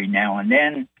every now and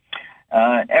then.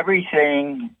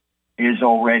 Everything is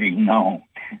already known.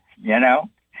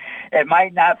 It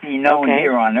might not be known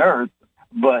here on Earth,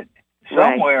 but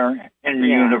somewhere in the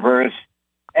universe,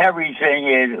 everything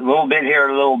is a little bit here,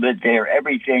 a little bit there.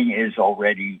 Everything is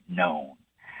already known.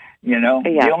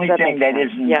 The only thing that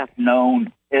isn't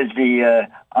known is the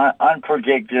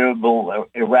unpredictable,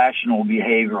 irrational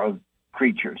behavior of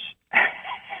creatures.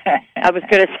 I was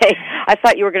going to say, I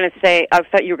thought you were going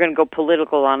to go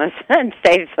political on us and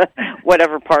say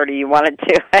whatever party you wanted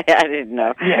to. I didn't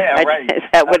know. Yeah, right.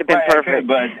 That would have been perfect.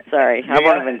 But sorry, I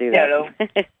won't even do that.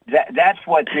 That's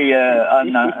what the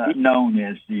unknown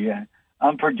is, the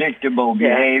unpredictable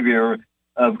behavior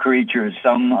of creatures,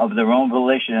 some of their own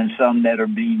volition and some that are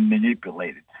being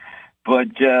manipulated.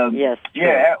 But,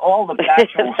 all the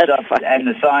factual stuff and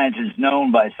the science is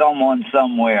known by someone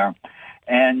somewhere.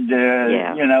 And,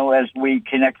 as we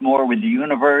connect more with the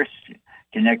universe,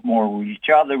 connect more with each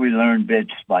other, we learn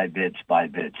bits by bits by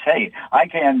bits. Hey, I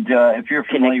can, if you're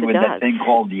familiar with that thing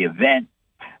called the event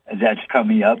that's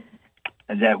coming up,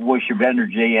 that whoosh of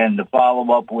energy, and the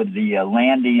follow-up with the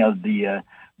landing of the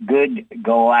good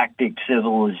galactic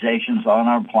civilizations on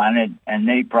our planet, and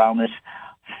they promise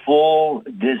full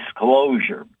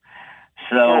disclosure.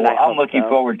 So God, I'm looking so.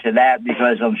 forward to that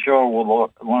because I'm sure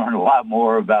we'll learn a lot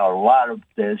more about a lot of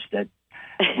this that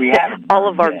we haven't. All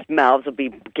of our yet. mouths will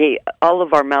be all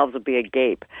of our mouths will be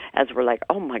agape as we're like,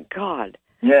 oh my God.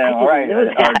 Yeah, I right. didn't know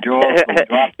that. Our jaws will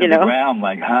drop to You the know? ground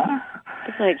like, huh?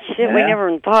 It's like shit we never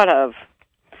even thought of.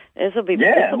 This will be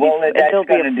that's it'll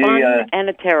be a going to fun be and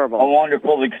a terrible. a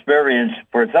wonderful experience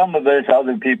for some of us.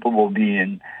 Other people will be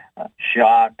in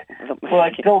shock,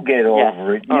 but they'll get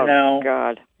over it. You know. Oh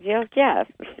God. Yeah.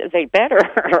 They better,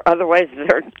 otherwise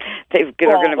they're going to be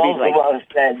like those of us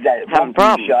that won't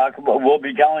be shocked, but we'll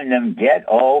be telling them get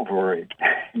over it.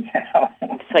 You know?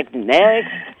 It's like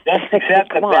next. Just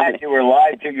accept the fact you were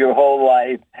lied to your whole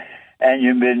life. And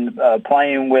you've been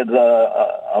playing with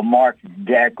a marked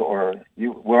deck, or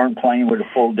you weren't playing with a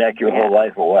full deck your whole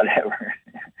life, or whatever.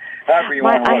 However you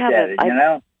want to look at it, you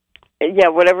know. Yeah,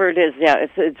 whatever it is. Yeah,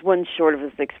 it's one short of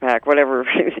a six pack. Whatever.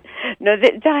 No,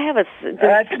 I have a.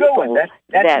 That's a good one.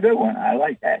 That's a good one. I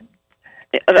like that.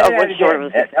 One short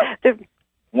of a six.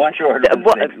 One short of a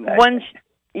six pack.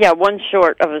 One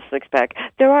short of a six pack.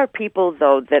 There are people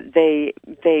though that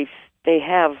they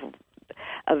have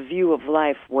a view of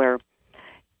life where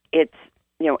it's,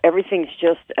 everything's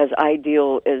just as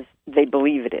ideal as they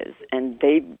believe it is, and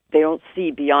they don't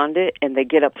see beyond it, and they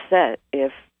get upset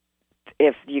if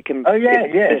you can. Oh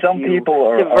yeah. Some people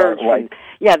are like,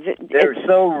 they're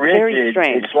so rigid.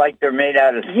 It's like they're made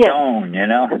out of stone, you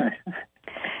know.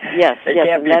 Yes, they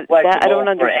can't be flexible I don't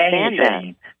understand for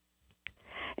anything.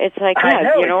 That. It's like, I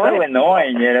know, you know, it's so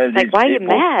annoying, you know. Like, why are you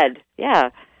mad?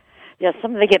 Yeah. Yeah,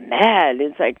 they get mad.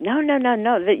 It's like, no.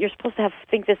 That you're supposed to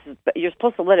think this is. You're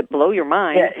supposed to let it blow your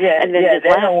mind, and then just they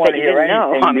laugh don't want that to you hear didn't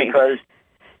know. anything because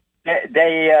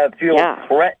they feel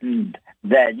threatened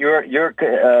that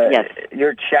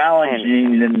you're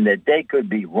challenging them, that they could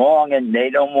be wrong, and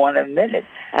they don't want to admit it.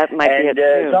 That might be it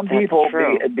too. Some people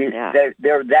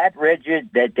they're that rigid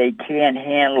that they can't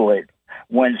handle it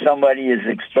when somebody is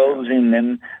exposing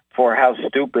them for how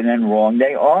stupid and wrong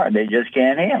they are. They just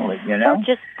can't handle it, you know.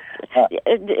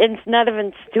 It's not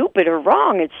even stupid or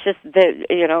wrong. It's just that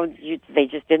they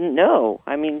just didn't know.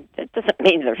 I mean, it doesn't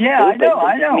mean they're stupid.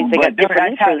 I know. It means they got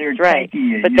different interests, right?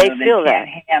 But they feel that.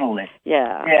 Can't handle it.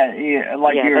 Yeah.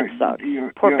 Like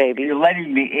poor baby. You're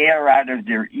letting the air out of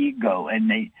their ego, and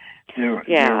they're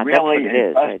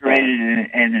really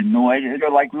frustrated and annoyed. They're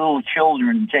like little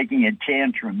children taking a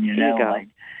tantrum, you know, like.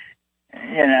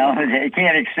 You know, they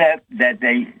can't accept that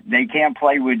they can't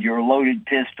play with your loaded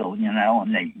pistol, you know,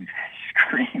 and they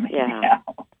scream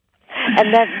out.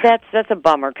 And that's a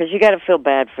bummer, because you got to feel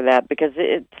bad for that, because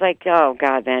it's like, oh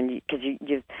God, man, because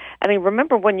you I mean,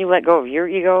 remember when you let go of your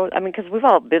ego? I mean, because we've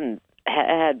all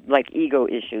had like ego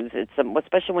issues. It's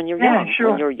especially when you're young.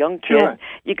 Sure. When you're a young kid,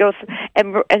 you go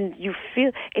and you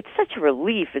feel it's such a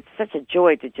relief. It's such a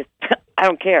joy to just I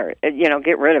don't care,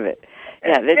 get rid of it.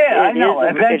 I know.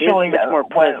 Eventually,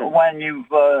 when you've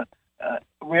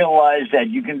realized that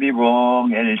you can be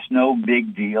wrong and it's no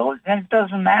big deal, then it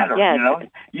doesn't matter. You know,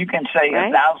 you can say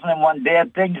 1,001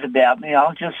 bad things about me.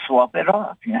 I'll just swap it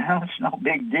off. You know, it's no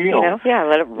big deal.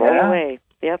 Let it roll away.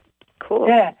 Yep, cool.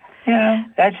 Yeah,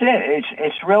 that's it.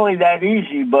 It's really that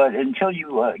easy. But until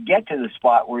you get to the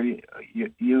spot where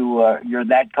you're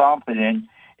that confident,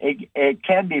 it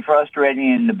can be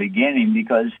frustrating in the beginning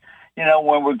because. You know,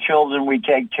 when we're children, we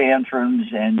take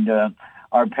tantrums, and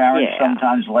our parents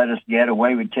sometimes let us get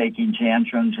away with taking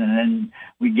tantrums, and then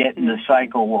we get in the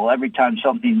cycle. Well, every time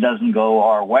something doesn't go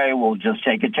our way, we'll just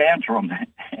take a tantrum.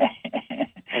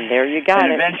 And there you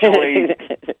got it. Eventually,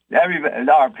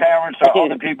 our parents or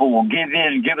other people will give in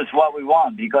and give us what we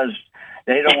want because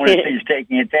they don't want to see us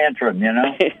taking a tantrum, you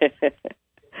know?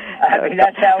 I mean,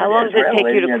 that's how it is,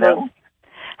 really, you know?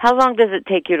 How long does it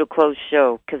take you to close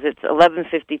show? Because it's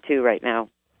 11:52 right now.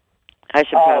 I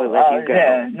should probably let you go.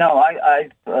 Yeah, no,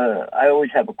 I always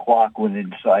have a clock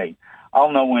within sight. I'll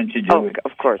know when to do it.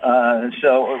 Of course.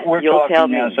 So we're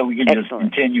talking now, so we can just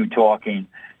continue talking.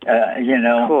 You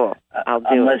know, cool. I'll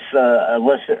do it.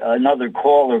 Unless another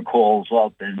caller calls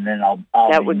up, and then I'll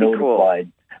be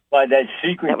notified by that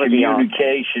secret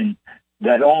communication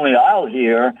that only I'll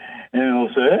hear. And it'll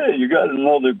say, hey, you got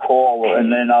another caller,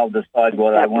 and then I'll decide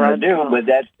what I want to do. But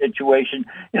that situation,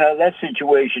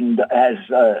 has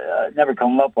never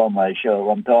come up on my show.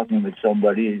 I'm talking with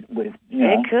somebody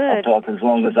I'll talk as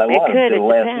long as I want to the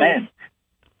last minute.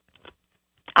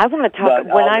 I want to talk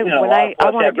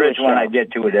I'll cross that bridge when I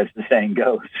get to it, as the saying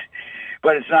goes.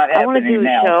 But it's not happening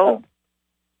now.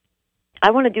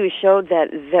 I want to do a show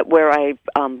that where I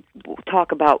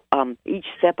talk about each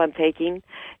step I'm taking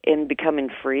in becoming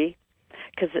free,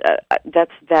 because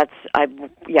I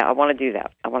want to do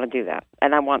that. I want to do that,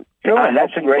 and I want. Sure, I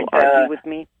that's a great argue with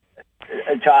me.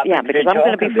 Topic. Yeah, because I'm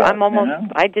going to be. About, I'm almost.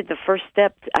 I did the first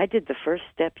step. I did the first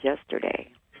step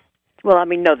yesterday. Well, I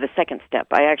mean, no, the second step.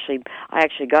 I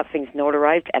actually got things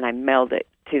notarized, and I mailed it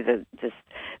to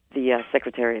the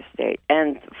Secretary of State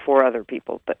and 4 other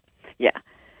people. But yeah.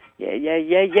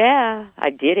 I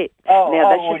did it.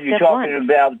 Were you talking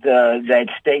about that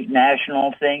state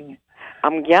national thing?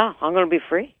 I'm going to be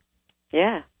free.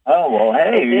 Yeah. Oh, well,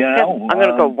 hey, I'm going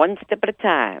to go one step at a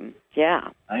time. Yeah.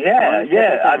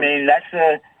 Yeah. I mean,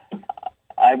 that's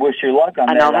I wish you luck on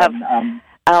that.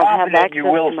 I'll have access you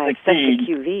will to my succeed.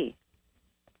 QV.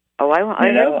 Oh, I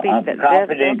will be. I'm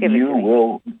confident you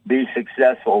will be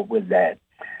successful with that.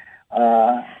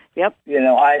 Yep.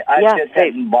 I just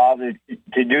haven't bothered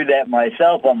to do that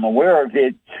myself. I'm aware of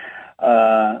it.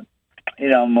 I'm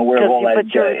aware of all that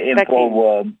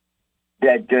info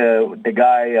that the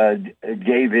guy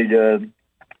David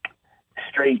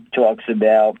Straight talks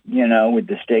about, with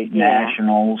the state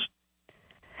nationals.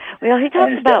 Well, he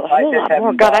talks about a whole lot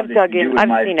more. God, I've dug in.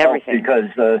 I've seen everything. Because,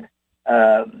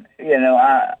 I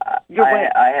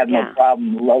have no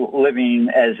problem living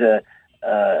as a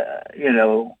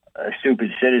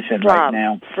stupid citizen right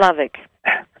now. Slavic.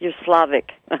 You're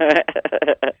Slavic.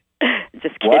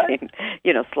 Just kidding.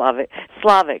 What?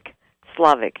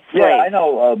 Slavic. Yeah, I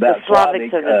know about the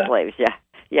Slavics are the slaves.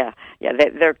 Yeah.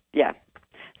 They're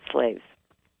slaves.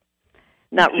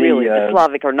 Not really. The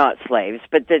Slavic are not slaves,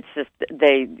 but it's just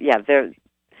they're.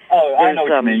 Oh, I know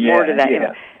what you mean. More to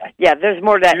that. Yeah, there's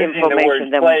more to that information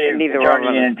than neither one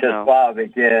of them. Into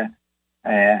Slavic,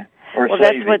 yeah. Or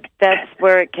that's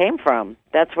where it came from.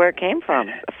 That's where it came from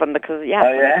the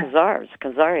Khazars,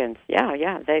 Khazarians.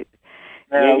 Yeah. They.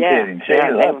 No kidding.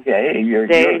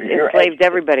 They enslaved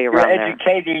everybody around there. You're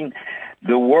educating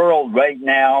the world right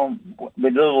now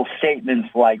with little statements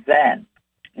like that.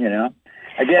 Again,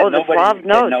 the Slavs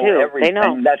know too. Everything. They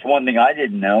know. That's one thing I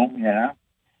didn't know.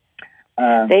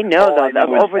 They know though.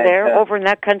 Over in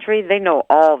that country, they know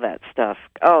all that stuff.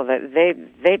 Oh, they.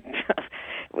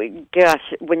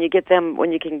 Gosh, when you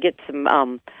can get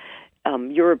some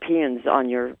Europeans on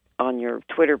your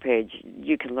Twitter page,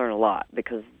 you can learn a lot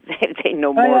because they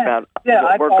know more about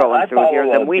what we're going through here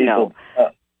than we know.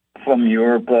 From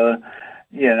Europe,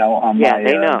 they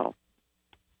know.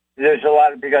 There's a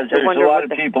lot of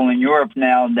people in Europe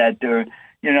now that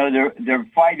they're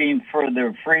fighting for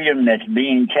their freedom that's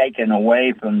being taken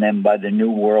away from them by the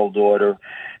New World Order,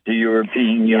 the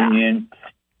European Union,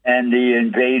 and the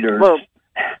invaders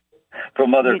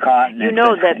from other continents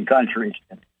and countries.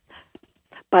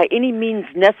 By any means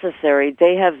necessary,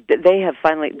 they have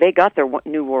finally got their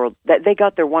new world. They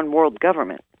got their one world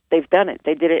government. They've done it.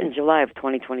 They did it in July of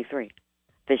 2023,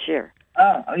 this year.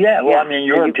 Oh yeah, well, I mean,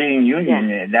 European Union.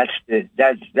 Yeah.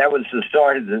 That was the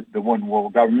start of the one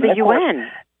world government. The UN.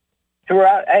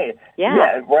 Throughout,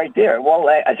 right there. Well,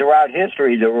 throughout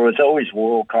history, there was always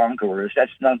world conquerors.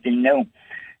 That's nothing new,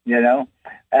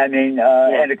 I mean,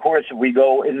 and of course, if we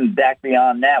go back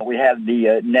beyond that, we have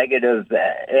the negative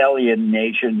alien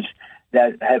nations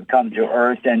that have come to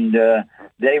Earth, and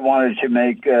they wanted to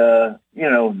make, their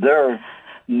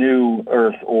new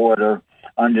Earth order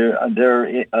under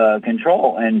their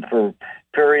control. And for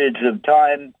periods of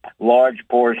time, large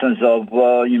portions of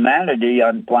humanity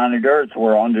on planet Earth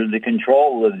were under the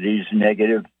control of these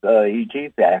negative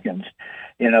ET factions,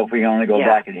 if we only go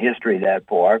back in history that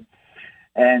far.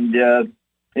 And,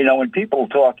 when people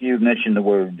talk, you mentioned the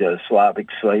word Slavic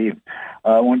slave.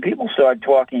 When people start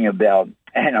talking about,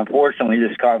 and unfortunately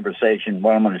this conversation,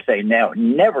 what I'm going to say now,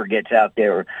 never gets out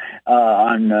there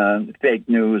on fake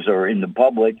news or in the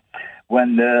public,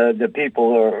 when the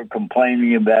people are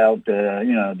complaining about,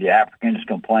 the Africans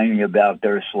complaining about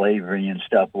their slavery and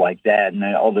stuff like that, and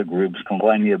the other groups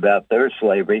complaining about their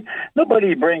slavery,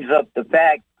 nobody brings up the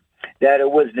fact that it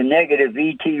was the negative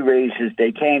ET races.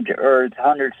 They came to Earth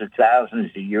hundreds of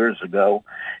thousands of years ago,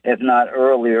 if not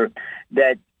earlier,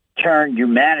 that turned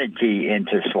humanity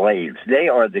into slaves. They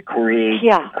are the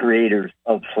creators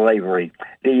of slavery,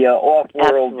 the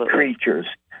off-world creatures.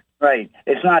 Right.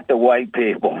 It's not the white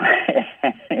people.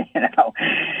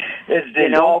 It's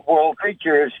the off-world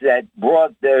creatures that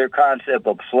brought their concept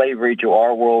of slavery to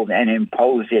our world and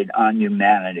imposed it on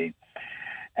humanity.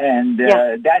 And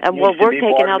that and needs to be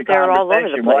taken out there all over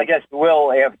the place. Well, I guess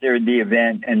we'll, after the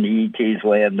event and the ETs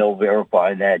land, they'll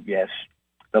verify that, yes.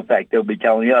 In fact, they'll be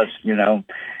telling us, you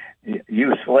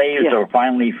slaves are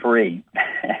finally free.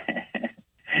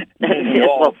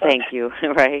 Well, thank you,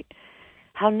 right?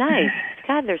 How nice.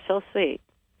 God, they're so sweet.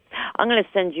 I'm going to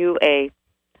send you wait,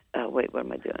 what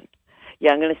am I doing?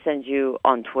 Yeah, I'm going to send you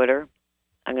on Twitter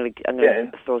I'm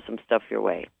gonna throw some stuff your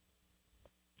way.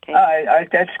 Okay.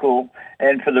 That's cool.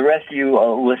 And for the rest of you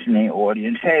listening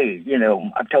audience, hey,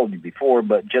 I've told you before,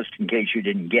 but just in case you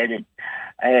didn't get it,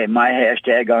 hey, my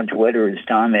hashtag on Twitter is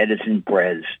Tom Edison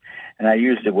Prez. And I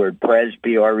use the word Prez,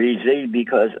 P-R-E-Z,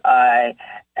 because I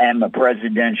am a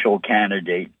presidential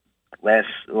candidate.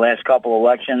 Last couple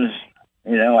elections,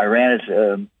 I ran as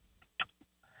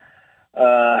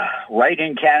a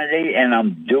write-in candidate, and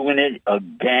I'm doing it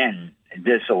again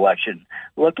this election.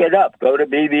 Look it up. Go to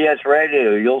BBS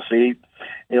Radio. You'll see.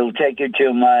 It'll take you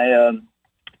to my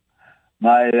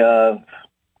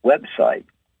website,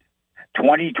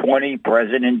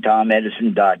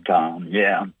 2020presidenttomedison.com.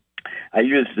 Yeah. I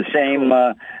used the same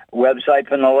website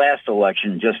from the last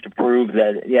election just to prove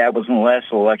that, I was in the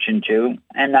last election too.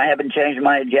 And I haven't changed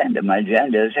my agenda. My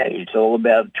agenda is, hey, it's all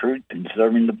about truth and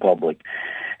serving the public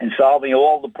and solving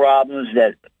all the problems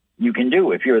that you can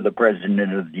do if you're the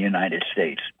president of the United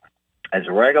States. As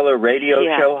a regular radio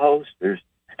show host, there's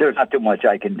not too much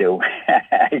I can do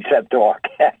except talk.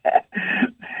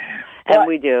 And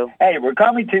we do. Hey, we're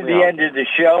coming to the end of the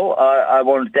show. I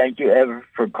want to thank you, Eva,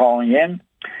 for calling in.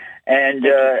 And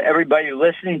everybody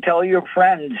listening, tell your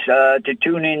friends to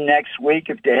tune in next week.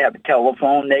 If they have a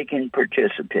telephone, they can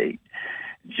participate,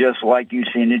 just like you've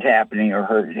seen it happening or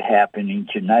heard it happening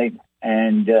tonight.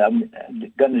 And I'm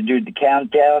going to do the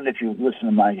countdown. If you've listened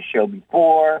to my show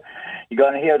before, you're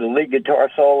going to hear the lead guitar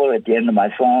solo at the end of my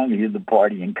song, You're the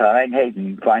Party in Kind. Hey, you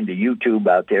can find the YouTube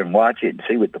out there and watch it and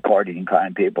see what the Party in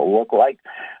Kind people look like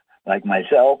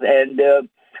myself. And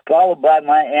followed by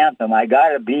my anthem, I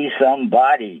Gotta Be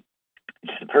Somebody.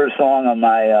 It's the first song on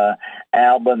my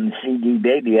album, CD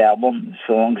Baby album. The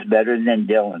song's better than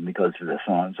Dylan because the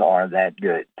songs are that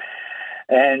good.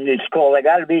 And it's called I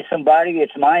Gotta Be Somebody.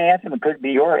 It's my anthem. It could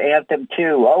be your anthem,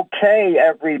 too. Okay,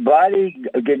 everybody.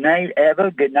 Good night,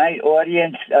 Eva. Good night,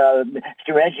 audience.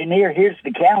 Mr. Engineer, here's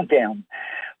the countdown.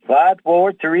 5,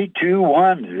 4, 3, 2,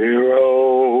 1,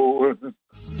 0.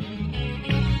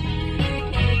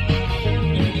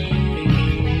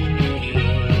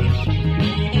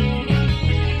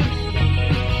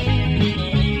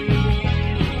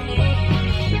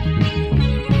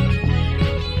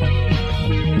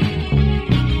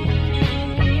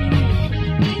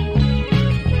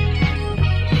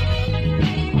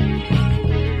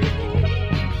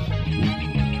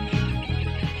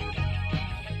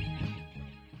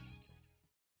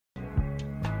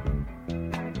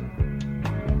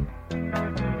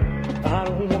 I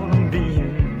don't wanna be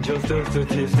just a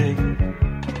statistic.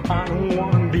 I don't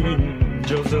wanna be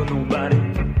just a nobody.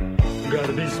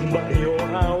 Gotta be somebody or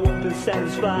I won't be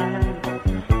satisfied.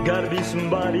 Gotta be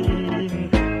somebody to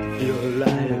feel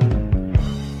alive.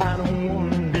 I don't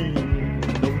wanna be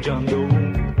no John Doe.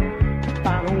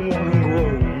 I don't wanna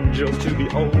grow just to be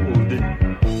old.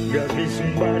 Gotta be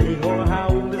somebody or I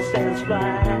won't be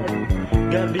satisfied.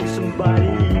 Gotta be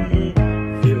somebody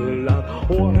feel alive.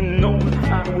 Wanna know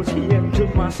I was here,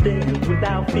 took my stand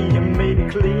without fear, made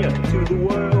it clear to the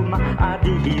world my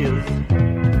ideas.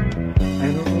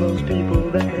 And all those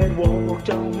people that had walked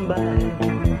on by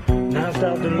now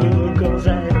stop to look, cause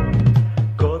I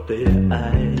caught their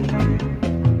eye.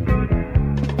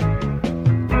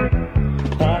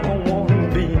 I don't wanna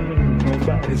be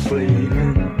nobody's slave.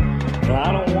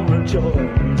 I don't wanna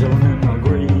join in my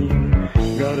grave.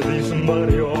 Gotta be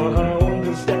somebody or I won't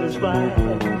be satisfied.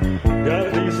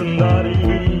 Gotta be somebody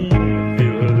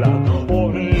feel alive.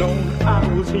 Wanna know I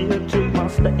was here, took my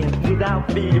stand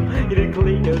without fear, made it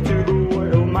clear to the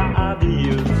world my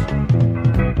ideas.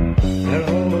 And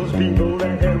all those people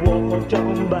that had walked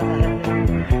on by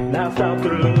now stop to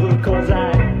look.